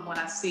 when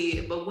I see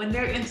it. But when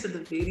they're into the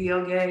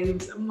video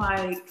games, I'm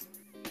like,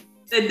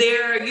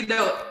 they're,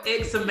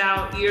 X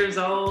amount years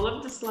old.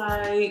 I'm just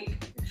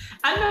like,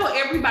 I know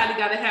everybody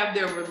got to have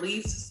their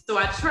release, so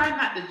I try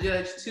not to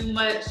judge too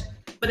much.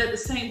 But at the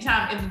same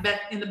time,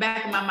 in the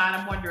back of my mind,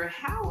 I'm wondering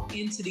how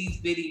into these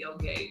video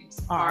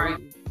games are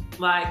you?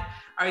 Like,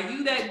 are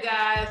you that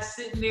guy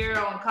sitting there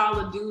on Call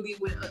of Duty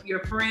with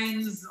your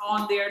friends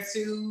on there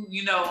too,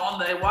 on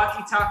the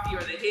walkie-talkie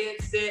or the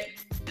headset,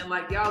 and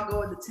like y'all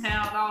go into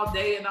town all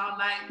day and all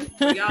night?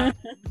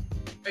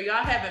 Are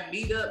y'all having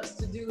meetups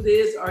to do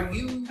this? Are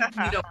you,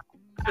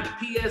 the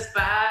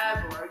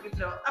PS5 or,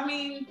 I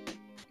mean,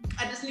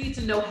 I just need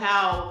to know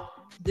how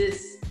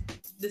this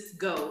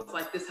goes,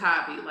 like this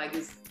hobby, like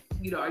it's,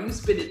 are you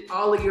spending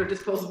all of your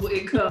disposable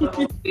income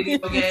on video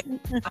games?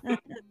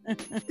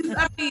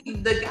 I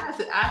mean, the guys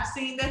that I've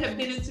seen that have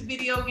been into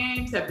video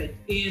games have been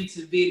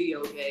into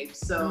video games.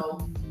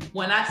 So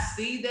when I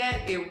see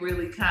that, it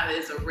really kind of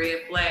is a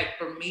red flag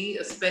for me,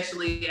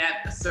 especially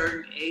at a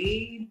certain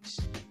age.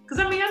 Because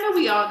I mean, I know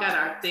we all got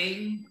our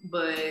thing,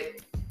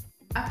 but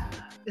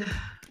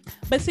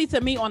But see,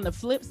 to me, on the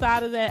flip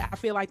side of that, I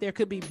feel like there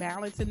could be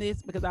balance in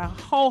this, because I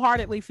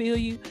wholeheartedly feel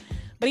you.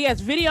 But he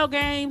has video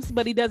games,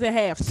 but he doesn't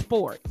have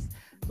sports.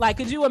 Like,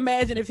 could you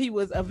imagine if he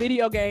was a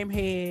video game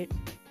head,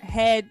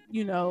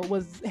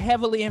 was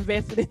heavily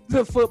invested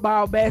into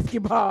football,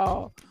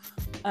 basketball?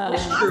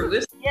 It's true.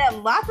 Yeah,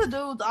 lots of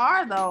dudes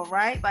are though,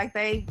 right? Like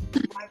they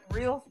like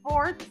real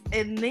sports,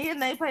 and then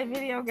they play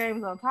video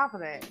games on top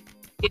of that.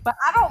 But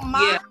I don't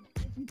mind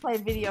if you play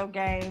video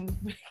games.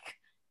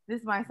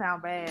 This might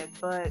sound bad,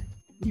 but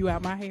you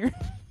out my hair.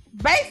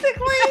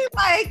 Basically,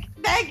 like,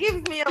 that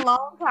gives me a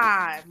long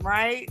time,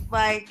 right?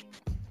 Like,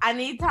 I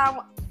need time.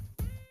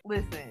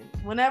 Listen,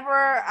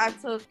 whenever I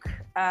took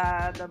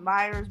the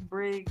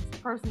Myers-Briggs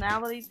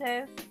personality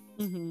test,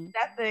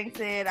 that thing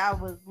said I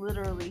was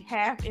literally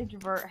half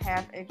introvert,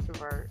 half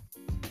extrovert.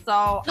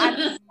 So I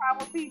need time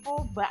with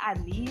people, but I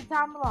need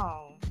time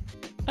alone.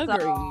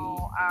 Agreed.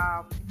 So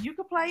you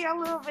can play your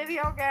little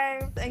video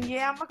games, and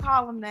I'm gonna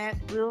call them that,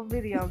 little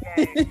video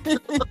games.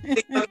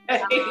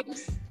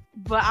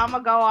 But I'm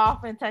gonna go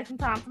off and take some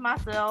time to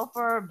myself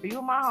or be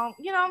with my home.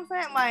 You know what I'm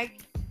saying?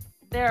 Like,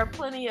 there are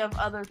plenty of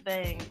other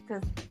things,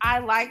 because I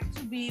like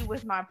to be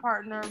with my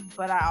partner,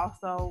 but I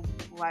also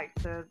like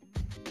to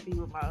be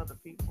with my other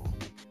people.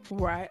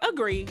 Right.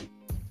 Agreed.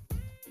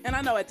 And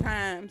I know at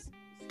times,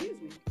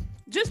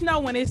 just know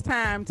when it's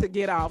time to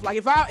get off. Like,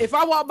 if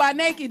I walk by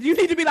naked, you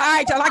need to be like, all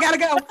right, y'all, I gotta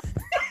go.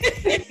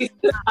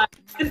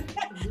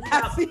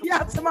 I'll see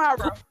y'all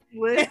tomorrow.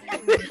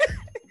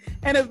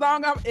 And as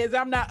long as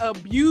I'm not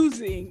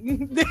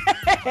abusing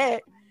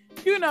that,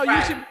 you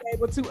should be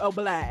able to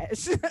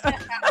oblige.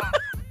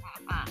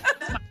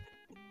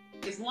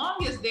 As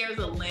long as there's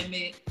a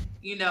limit,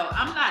 I'm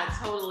not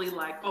totally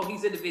like, oh,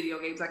 he's in the video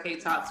games, I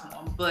can't talk to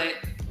him. But,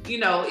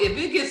 if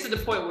it gets to the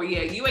point where,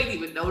 you ain't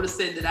even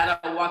noticing that I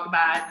don't walk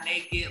by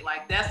naked,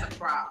 like, that's a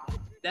problem.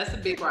 That's a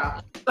big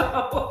problem.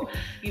 So,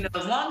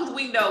 as long as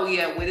we know,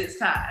 when it's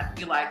time,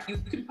 you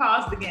can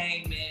pause the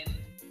game and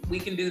we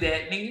can do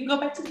that, and then you can go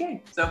back to the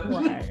game. So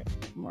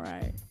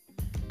right.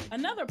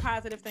 Another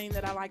positive thing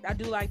that I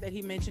do like that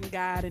he mentioned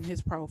God in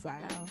his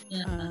profile,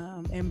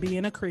 and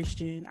being a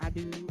Christian.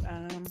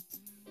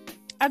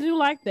 I do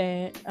like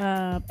that,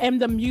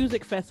 and the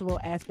music festival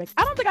aspect.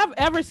 I don't think I've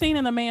ever seen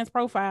in a man's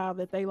profile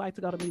that they like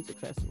to go to music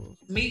festivals.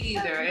 Me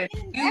either.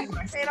 They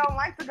don't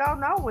like to go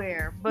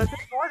nowhere, but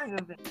supporting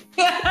of it.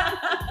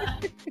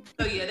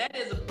 So that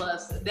is a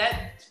plus.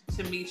 That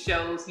to me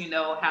shows,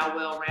 how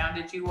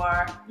well-rounded you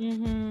are.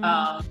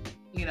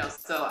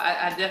 So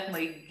I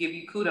definitely give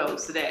you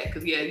kudos to that,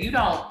 because you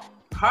don't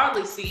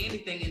hardly see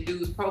anything in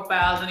dudes'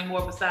 profiles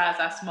anymore besides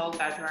I smoke,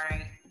 I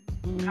drink.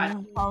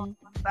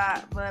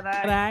 But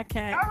I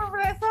can't. I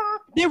remember that song.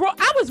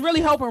 I was really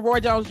hoping Roy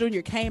Jones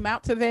Jr. came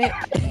out to that.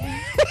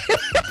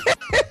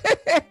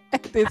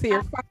 This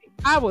here fight.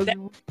 I was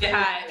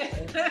high.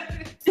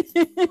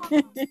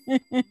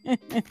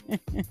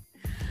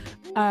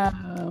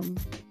 I'm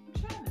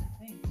trying to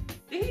think.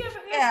 Did he ever?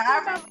 I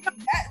remember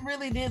that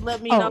really did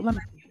let me know that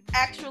you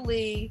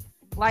actually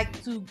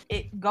like to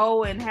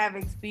go and have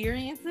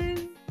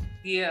experiences.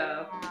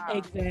 Yeah,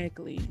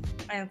 exactly.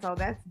 And so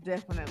that's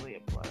definitely a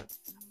plus.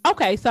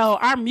 Okay, so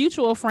our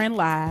mutual friend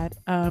lied.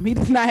 He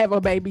does not have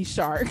a baby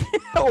shark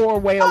or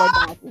whale or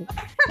dolphin.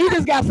 He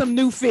just got some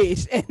new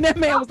fish. And that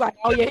man was like,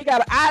 oh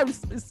yeah, I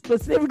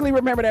specifically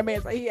remember that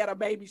man said he had a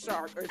baby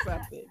shark or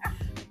something.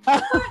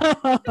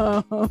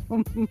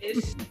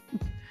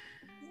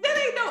 That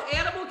ain't no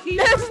animal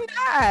keeper. That's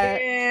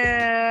not.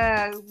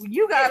 Yeah,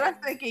 you got us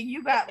thinking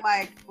you got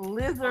like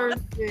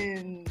lizards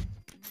and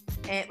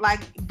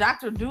like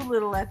Dr.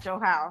 Doolittle at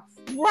your house.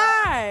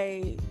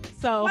 Right.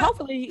 So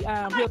hopefully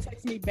he'll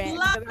text me back.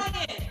 Lying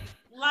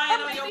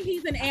on Maybe your.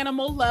 he's an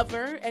animal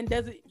lover and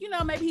doesn't,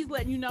 maybe he's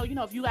letting you know,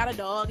 if you got a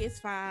dog, it's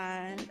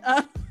fine.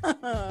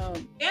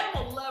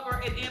 Animal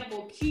lover and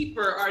animal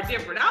keeper are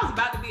different. I was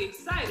about to be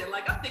excited.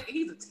 Like, I'm thinking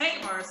he's a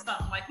tamer or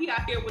something. Like, he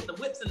out here with the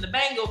whips and the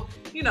bangle,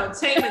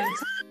 taming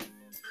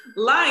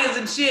lions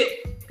and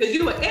shit. Because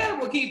you an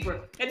animal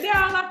keeper. And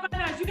now all I find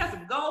out is you got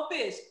some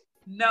goldfish.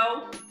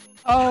 No.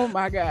 Oh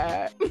my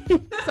God.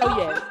 So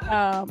yes,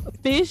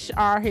 fish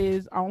are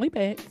his only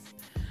pets.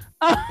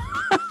 That's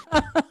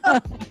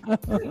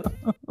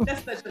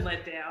such a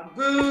letdown.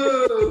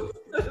 Boo.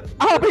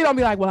 I hope he don't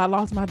be like, well, I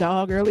lost my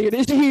dog earlier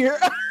this year.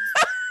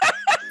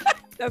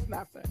 That's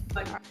not fair.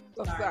 Like, I'm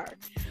sorry.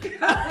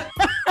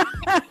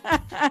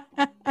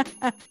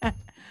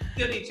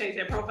 Still need to change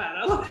that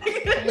profile.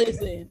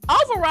 Listen,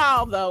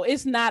 overall though,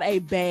 it's not a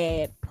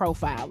bad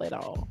profile at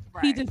all.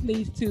 Right. He just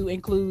needs to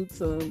include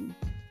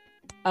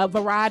a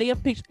variety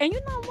of pictures. And you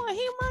know what?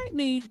 He might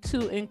need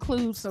to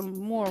include some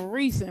more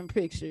recent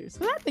pictures.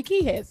 Because I think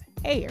he has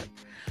hair.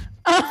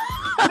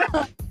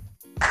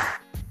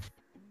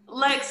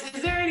 Lex,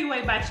 is there any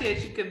way by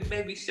chance you could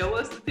maybe show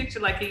us the picture?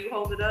 Like, can you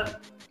hold it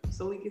up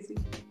so we can see?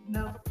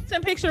 No.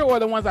 Send picture or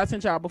the ones I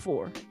sent y'all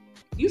before?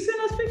 You sent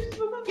us pictures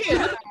before? Yeah,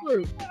 look at the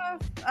group.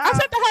 I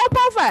sent the whole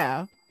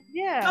profile.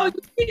 Yeah. Oh,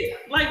 you did?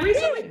 Like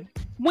recently?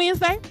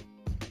 Wednesday.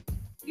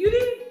 You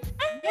did?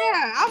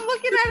 Yeah, I'm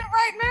looking at it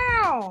right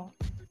now.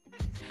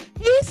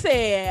 He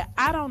said,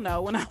 I don't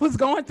know. When I was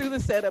going through the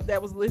setup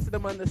that was listed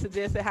among the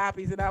suggested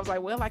hobbies, and I was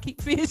like, well, I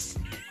keep fish.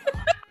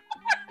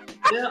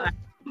 Well, I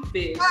keep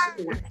fish.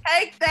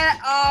 Take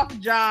that off,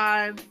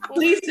 John.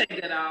 Please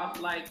take that off.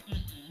 Like,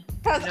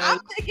 Because no. I'm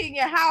thinking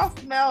your house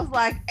smells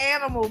like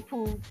animal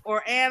poop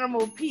or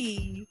animal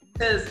pee.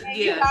 Because, And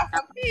you yeah. got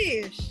some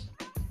fish.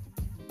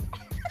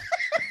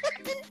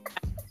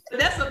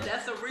 That's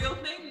a real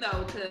thing,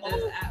 though. Because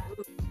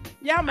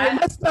Y'all made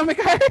my stomach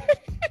hurt.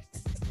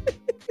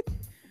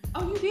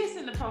 oh, you did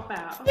send the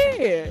profile.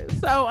 Yeah.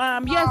 So,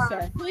 yes,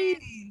 sir.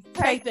 Please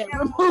Take that.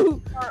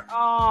 Remove. shirt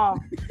off.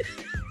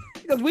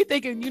 Because we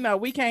thinking,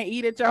 we can't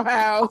eat at your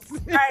house.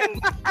 Right.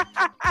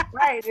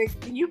 Right.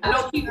 You I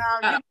know people-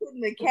 you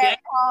putting the cat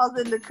paws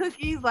in the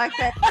cookies like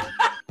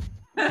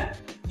that.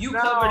 You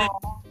No. covered it,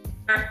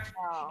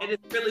 No. and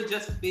it's really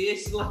just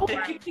fish.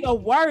 Like, The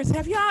worst.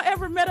 Have y'all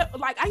ever met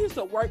I used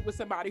to work with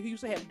somebody who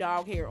used to have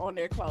dog hair on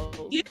their clothes.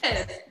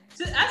 yes.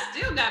 I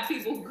still got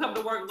people who come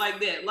to work like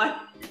that. Like,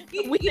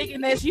 We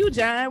thinking that's you,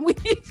 John.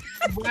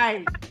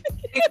 Right.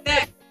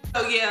 exactly.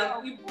 So yeah,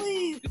 So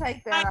please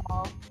take that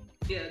off.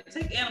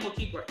 take Animal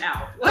Keeper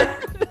out.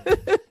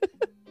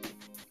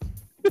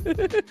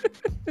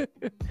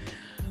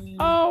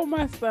 Oh,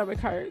 my stomach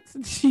hurts.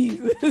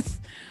 Jesus.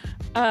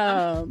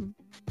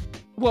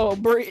 Well,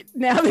 Britt,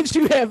 now that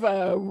you have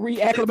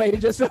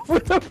reacclimated yourself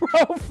with the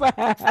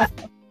profile.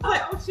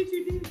 Like, oh shit,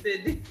 you did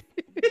Sydney.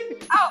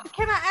 Oh,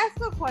 can I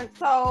ask a question?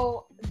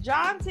 So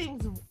John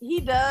he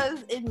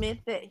does admit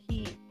that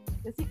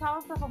does he call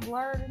himself a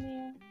blurred in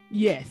here?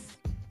 Yes.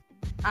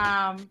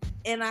 And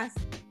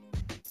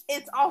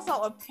it's also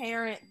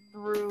apparent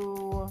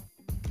through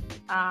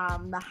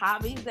the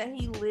hobbies that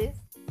he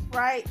lists,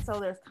 right? So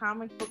there's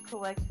comic book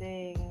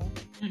collecting.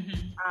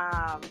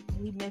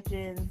 Mm-hmm. He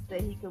mentions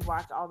that he could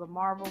watch all the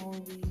Marvel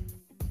movies.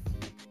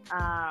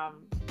 I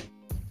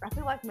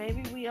feel like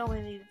maybe we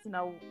only needed to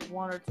know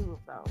one or two of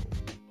those.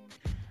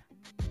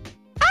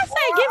 I say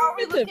Or are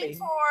we give it to looking me.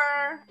 for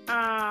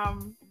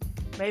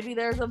maybe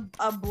there's a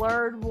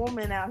blurred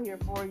woman out here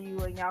for you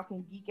and y'all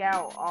can geek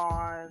out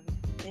on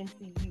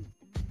MCU.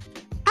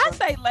 I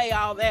say lay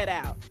all that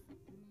out.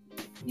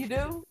 You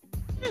do?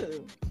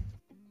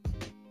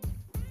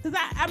 Because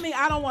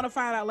I don't want to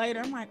find out later.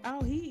 I'm like,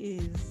 oh, he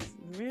is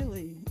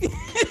really,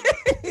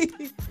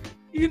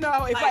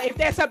 if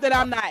that's something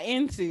I'm not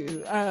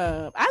into.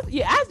 I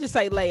just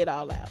say lay it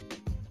all out.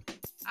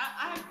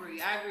 I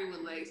agree. I agree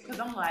with Lex because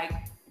I'm like,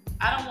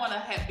 I don't want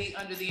to be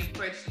under the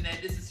impression that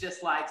this is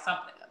just like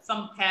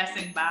some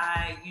passing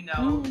by,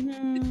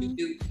 that you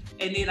do,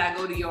 and then I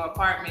go to your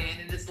apartment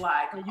and it's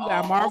like You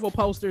got Marvel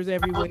posters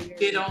everywhere.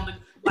 Shit on the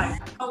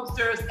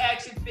posters,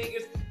 action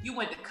figures. You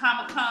went to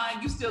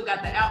Comic-Con, you still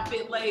got the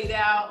outfit laid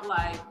out,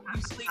 like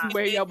you sleep. You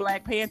wear your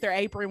Black Panther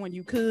apron when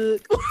you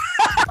cook.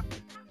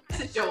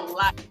 This is your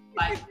life,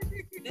 like this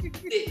is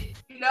it,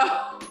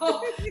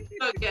 So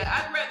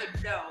yeah, I'd rather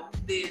know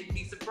than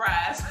be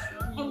surprised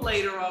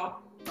later on.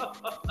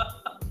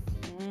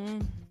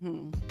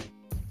 Mm-hmm.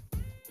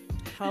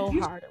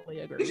 wholeheartedly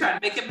agree. You trying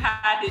to make him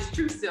hide his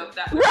true self.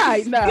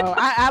 Right? No,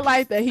 I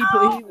like that he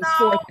was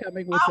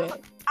forthcoming with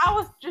that. I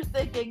was just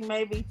thinking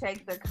maybe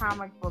take the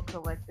comic book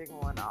collecting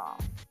one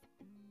off.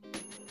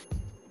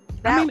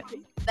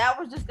 That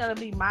was just gonna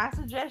be my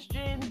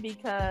suggestion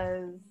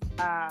because,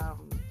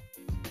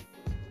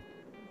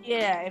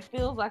 it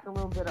feels like a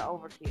little bit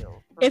of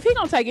overkill. If he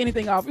gonna take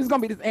anything off, it's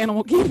gonna be this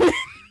animal keeping.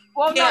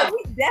 Well, no,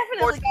 we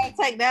definitely gotta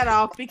take that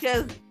off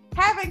because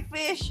having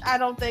fish, I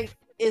don't think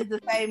is the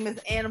same as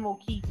animal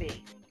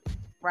keeping,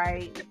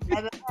 right?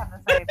 That doesn't have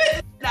the same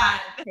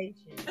connotation.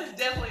 It's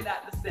definitely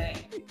not the same.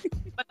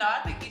 But no,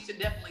 I think you should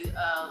definitely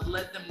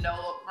let them know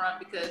up front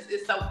because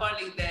it's so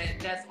funny that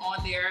that's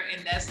on there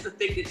and that's the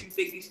thing that you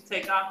think you should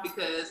take off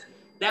because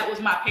that was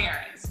my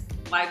parents.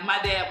 Like my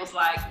dad was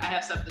like, I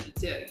have something to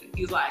tell you.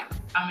 He's like,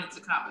 I'm into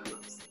comic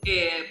books.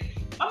 And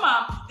my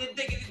mom didn't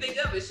think anything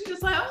of it. She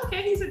was like, oh,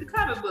 okay, he's into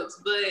comic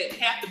books. But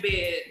half the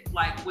bed,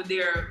 like when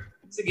they're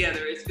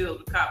together, is filled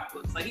with comic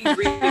books. Like he's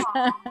reading.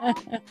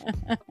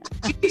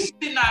 She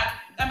did not,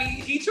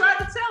 he tried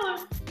to tell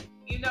her,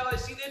 and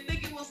she didn't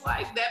think it was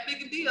like that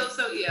big a deal.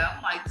 So yeah,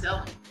 I'm like, tell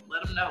him,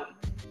 let him know.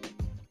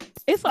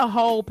 It's a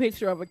whole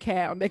picture of a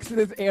cow next to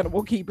this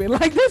animal keeping.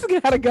 Like this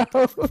gotta go.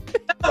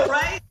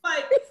 Right?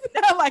 Like it's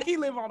not like he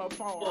live on a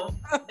farm.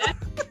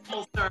 That's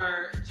animal,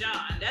 sir,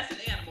 John. That's an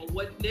animal.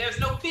 There's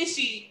no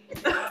fishy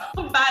by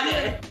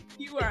that.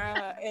 You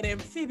are an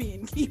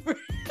amphibian keeper,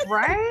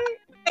 right?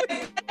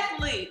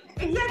 Exactly.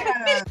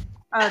 Yeah,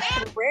 a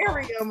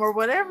terrarium or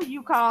whatever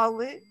you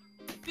call it.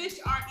 Fish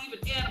aren't even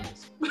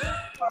animals.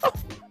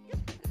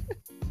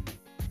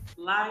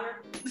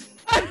 Liar.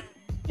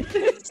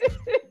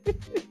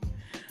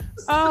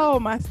 Oh,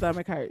 my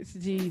stomach hurts.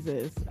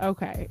 Jesus.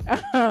 Okay.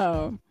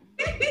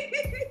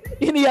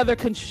 Any other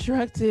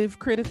constructive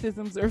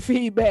criticisms or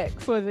feedback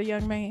for the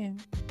young man?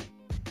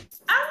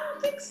 I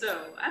don't think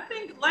so. I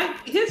think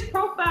like his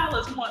profile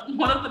is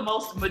one of the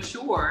most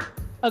mature.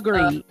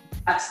 Agreed.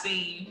 I've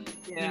seen.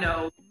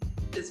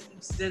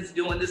 Since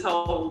doing this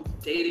whole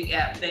dating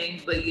app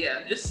thing, but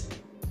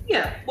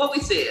what we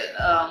said,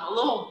 a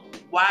little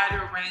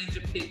wider range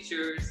of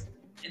pictures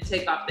and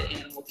take off the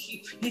animal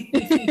keeping.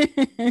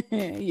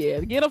 Yeah,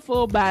 get a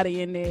full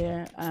body in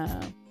there.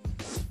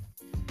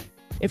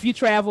 If you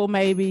travel,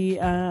 maybe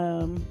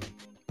a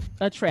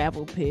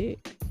travel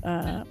pic.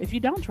 If you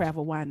don't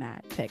travel, why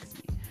not? Text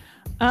me.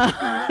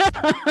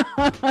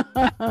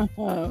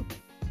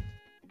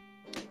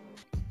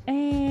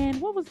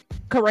 And what was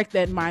correct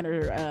that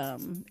minor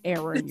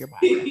error in your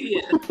body?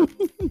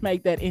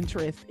 Make that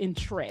interest.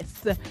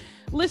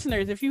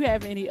 Listeners, if you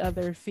have any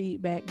other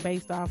feedback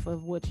based off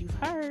of what you've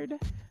heard,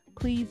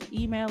 please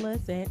email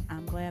us at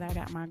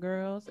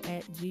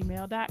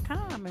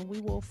imgladIgotmygirls@gmail.com and we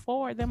will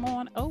forward them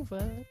on over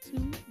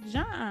to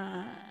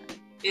John.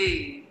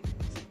 Hey.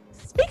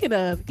 Speaking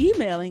of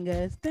emailing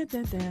us,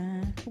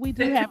 we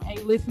do have a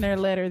listener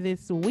letter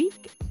this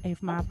week.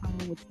 If my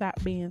phone would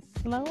stop being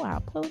slow,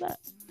 I'll pull it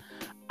up.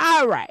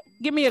 All right.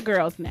 Give me a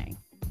girl's name.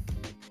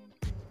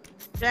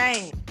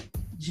 Jane.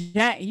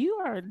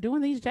 You are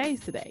doing these J's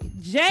today.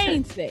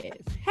 Jane says,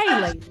 hey,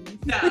 ladies.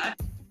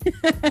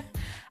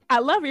 I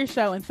love your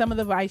show and some of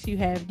the advice you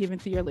have given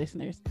to your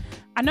listeners.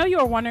 I know you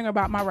are wondering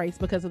about my race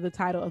because of the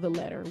title of the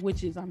letter,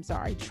 which is,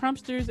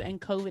 Trumpsters and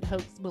COVID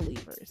hoax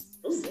believers.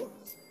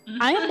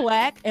 I am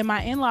Black and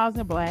my in-laws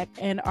are Black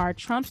and are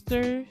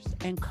Trumpsters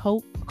and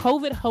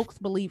COVID hoax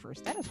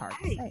believers. That is hard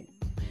to say.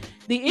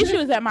 The issue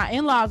is that my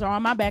in-laws are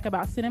on my back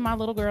about sending my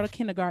little girl to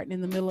kindergarten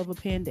in the middle of a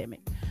pandemic.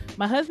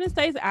 My husband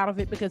stays out of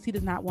it because he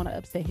does not want to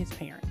upset his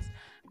parents.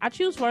 I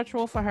choose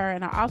virtual for her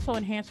and I also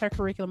enhance her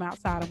curriculum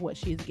outside of what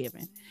she is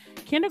given.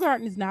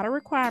 Kindergarten is not a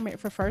requirement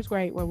for first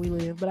grade where we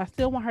live, but I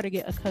still want her to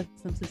get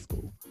accustomed to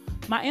school.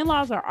 My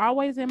in-laws are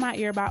always in my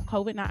ear about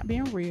COVID not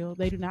being real.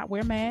 They do not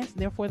wear masks,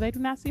 therefore they do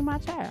not see my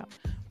child.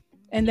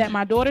 And that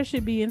my daughter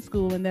should be in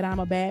school and that I'm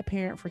a bad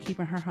parent for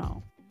keeping her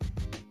home.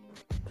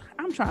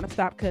 I'm trying to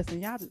stop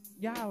cussing.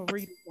 Y'all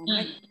read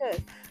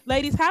it.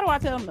 Ladies, how do I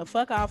tell them to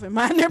fuck off and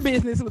mind their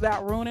business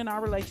without ruining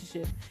our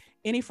relationship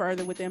any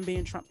further with them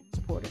being Trump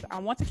supporters? I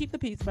want to keep the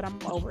peace, but I'm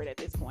over it at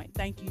this point.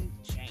 Thank you,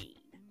 Jane.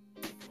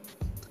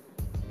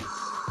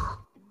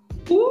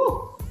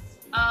 Ooh.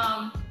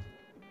 I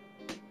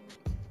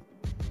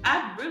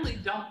really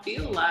don't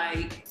feel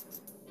like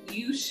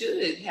you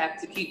should have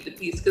to keep the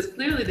peace because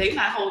clearly they're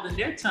not holding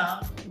their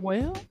tongue.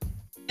 Well,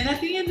 and at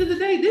the end of the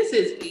day, this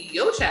is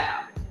your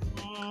child.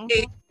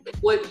 And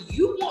what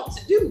you want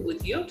to do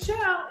with your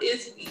child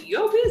is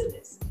your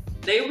business.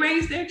 They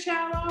raised their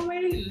child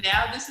already.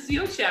 Now this is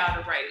your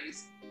child to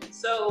raise.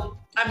 So,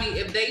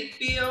 if they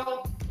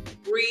feel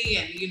free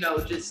and,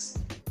 just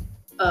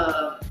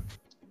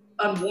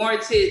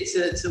unwarranted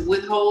to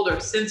withhold or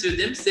censor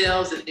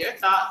themselves and their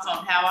thoughts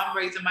on how I'm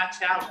raising my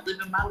child and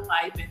living my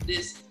life in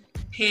this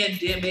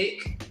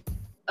pandemic,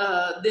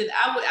 then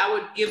I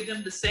would give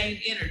them the same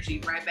energy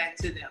right back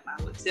to them.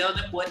 I would tell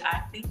them what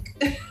I think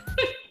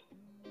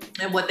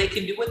and what they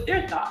can do with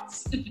their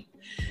thoughts.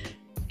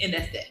 And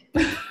that's that.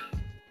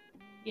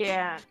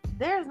 Yeah,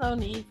 there's no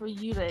need for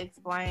you to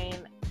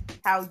explain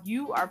how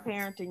you are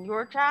parenting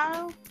your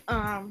child,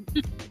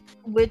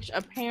 which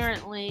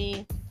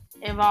apparently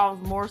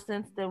involves more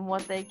sense than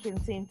what they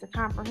can seem to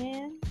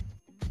comprehend.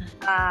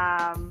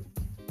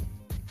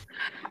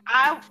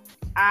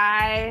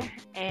 I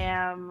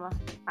am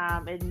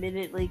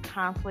admittedly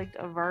conflict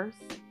averse,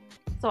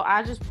 so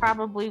I just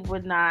probably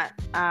would not.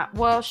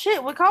 Well,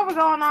 shit, with COVID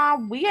going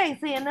on, we ain't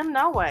seeing them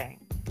no way,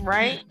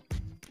 right?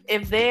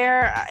 If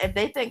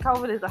they think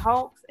COVID is a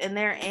hoax and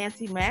they're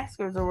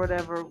anti-maskers or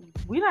whatever,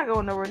 we're not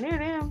going nowhere near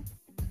them.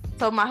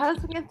 So my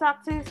husband can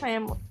talk to his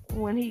family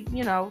when he,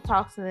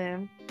 talks to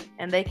them,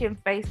 and they can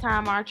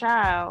FaceTime our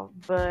child,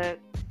 but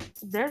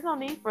there's no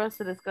need for us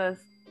to discuss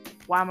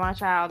why my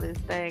child is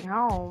staying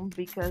home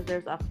because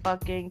there's a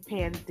fucking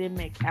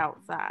pandemic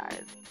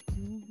outside.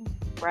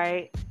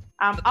 Right?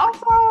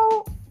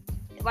 Also,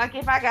 like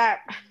if I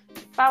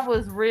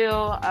was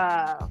real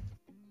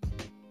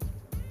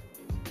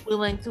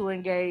willing to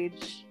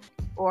engage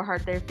or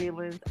hurt their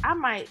feelings, I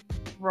might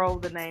roll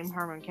the name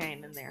Herman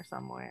Cain in there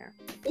somewhere.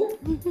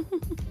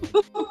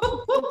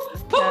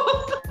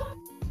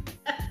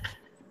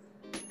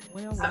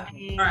 I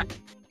mean,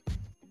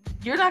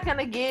 you're not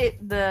gonna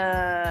get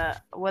the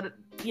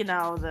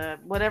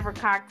whatever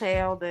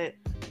cocktail that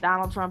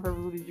Donald Trump and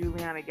Rudy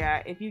Giuliani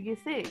got if you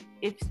get sick,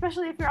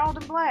 especially if you're old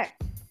and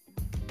black.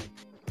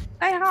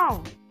 Stay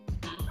home.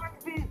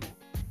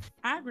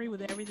 I agree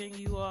with everything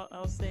you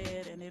all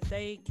said, and if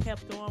they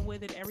kept on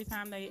with it, every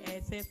time they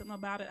said something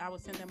about it, I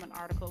would send them an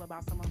article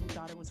about someone who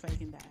thought it was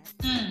fake and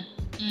died.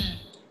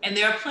 And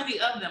there are plenty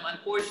of them,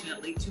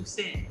 unfortunately, to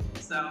send.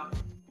 So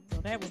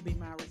that would be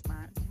my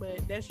response.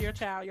 But that's your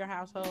child, your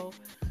household.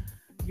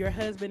 Your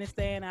husband is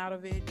staying out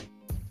of it.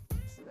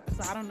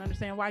 So I don't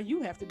understand why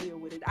you have to deal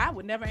with it. I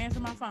would never answer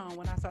my phone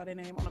when I saw their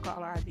name on the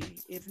caller ID.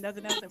 If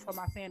nothing else, for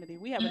my sanity.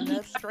 We have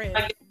enough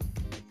stress.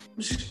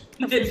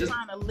 I'm just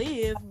trying to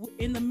live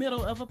in the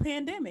middle of a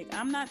pandemic.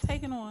 I'm not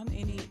taking on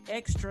any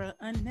extra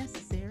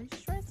unnecessary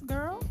stress,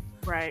 girl.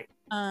 Right.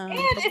 And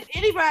if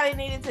anybody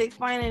needed to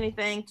explain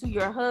anything to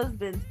your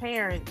husband's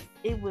parents,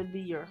 it would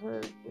be your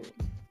husband.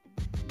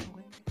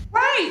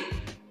 Right.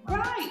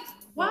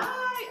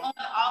 Why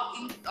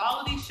on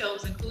all of these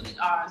shows, including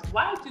ours,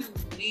 why do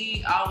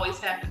we always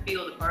have to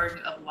feel the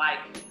burden of like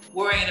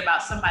worrying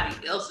about somebody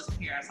else's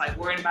parents, like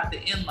worrying about the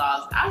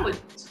in-laws? I would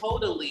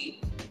totally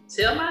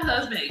tell my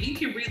husband he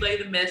can relay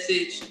the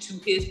message to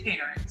his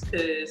parents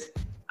because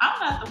I'm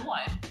not the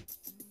one.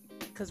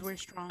 Because we're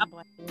strong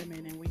black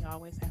women and we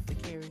always have to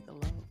carry the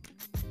load.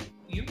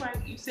 You're right.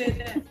 You said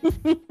that.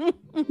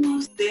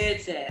 You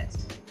said that.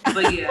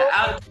 But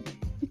yeah,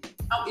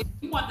 if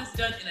you want this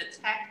done in a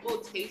tactful,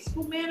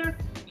 tasteful manner,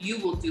 you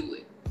will do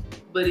it.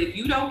 But if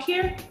you don't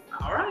care,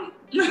 all right.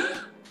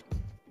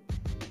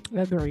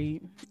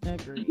 Agreed.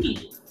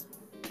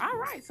 All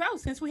right. So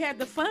since we had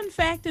the fun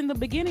fact in the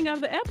beginning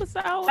of the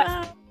episode,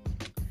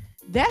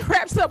 that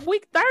wraps up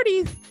week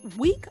 30.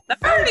 Week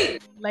 30,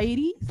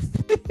 ladies.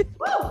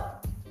 Woo!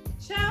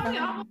 Child, we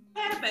almost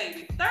had a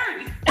baby.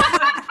 30.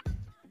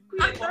 We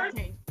had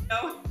 30.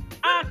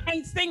 I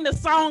can't sing the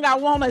song I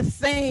want to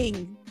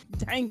sing.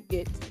 Dang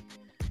it.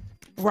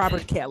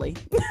 Robert Kelly.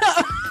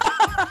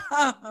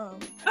 Oh,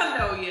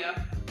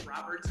 yeah.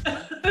 Robert.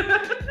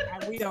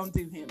 We don't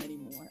do him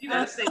anymore. You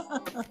gotta say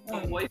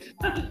voice.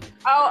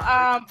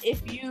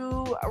 If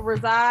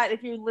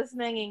you're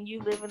listening and you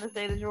live in the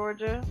state of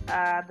Georgia,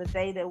 the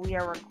day that we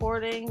are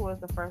recording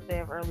was the first day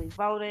of early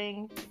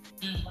voting.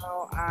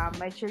 So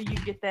make sure you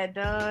get that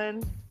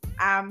done.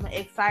 I'm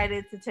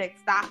excited to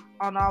text stop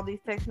on all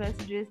these text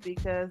messages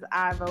because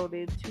I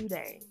voted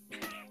today.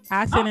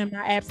 I sent in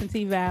my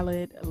absentee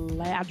ballot.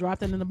 I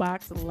dropped it in the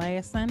box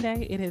last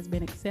Sunday. It has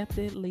been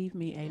accepted. Leave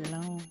me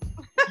alone.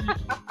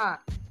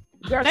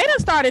 Girl, they done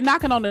started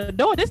knocking on the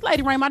door. This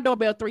lady rang my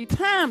doorbell 3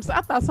 times.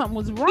 I thought something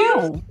was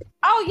wrong.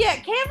 Oh yeah,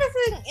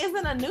 canvassing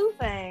isn't a new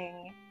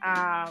thing.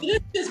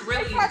 This is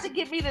really they tried to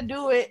get me to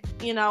do it,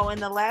 in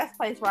the last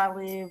place where I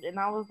lived, and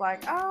I was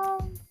like, so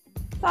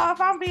if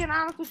I'm being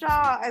honest with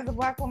y'all, as a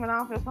black woman, I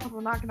don't feel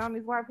comfortable knocking on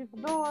these white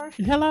people's doors.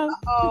 Hello.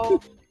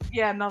 Oh,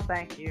 yeah, no,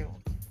 thank you.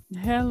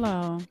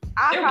 Hello.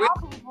 I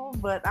call people,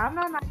 but I'm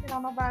not knocking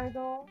on nobody's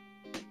door.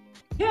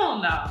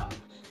 Hell no.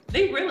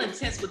 They real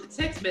intense with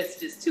the text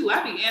messages too.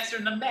 I be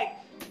answering them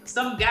back.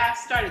 Some guy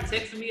started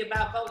texting me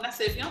about voting. I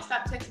said, if you don't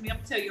stop texting me, I'm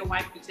gonna tell your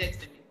wife you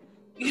texting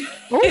me.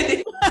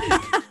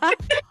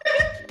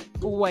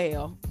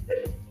 Well,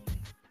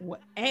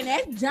 and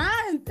that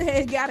John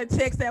had got a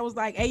text that was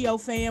like, "Hey, yo,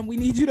 fam, we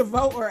need you to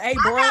vote," or "Hey,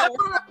 bro."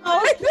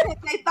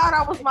 They thought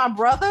I was my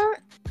brother,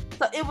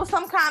 so it was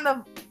some kind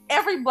of.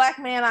 Every black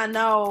man I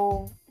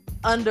know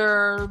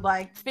under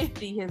like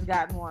 50 has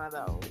gotten one of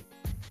those.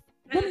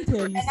 Let me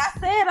tell you.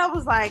 And I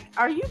was like,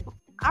 I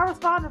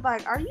responded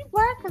like, are you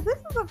black? Because this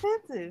is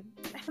offensive.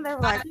 And they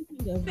were like,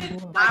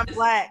 I'm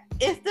black.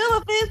 It's still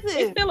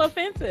offensive.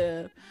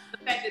 The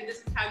fact that this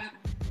is how you,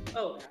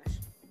 oh gosh.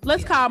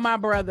 Let's call my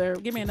brother.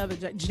 Give me another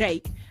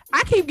Jake.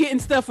 I keep getting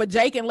stuff for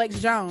Jake and Lex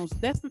Jones.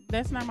 That's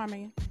not my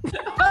man.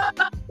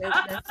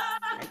 that's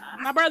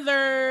my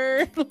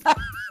brother.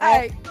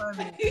 Like,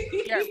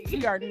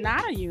 we are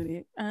not a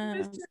unit.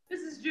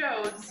 Mrs.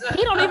 Jones.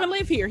 He don't even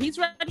live here. He's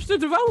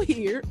registered to vote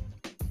here.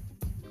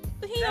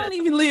 He don't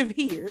even live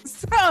here.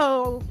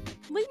 So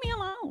leave me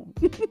alone.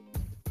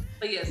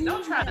 But yes,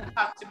 don't try to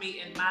talk to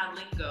me in my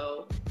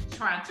lingo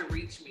trying to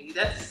reach me.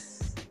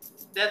 That's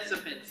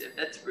offensive.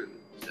 That's rude.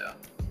 So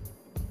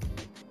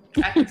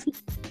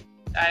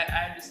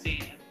I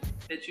understand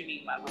that you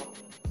need my vote.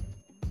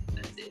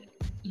 That's it.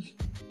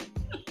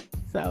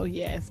 So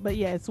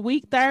yes,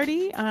 week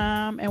 30.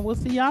 And we'll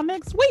see y'all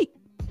next week.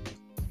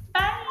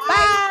 Bye.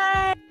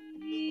 Bye.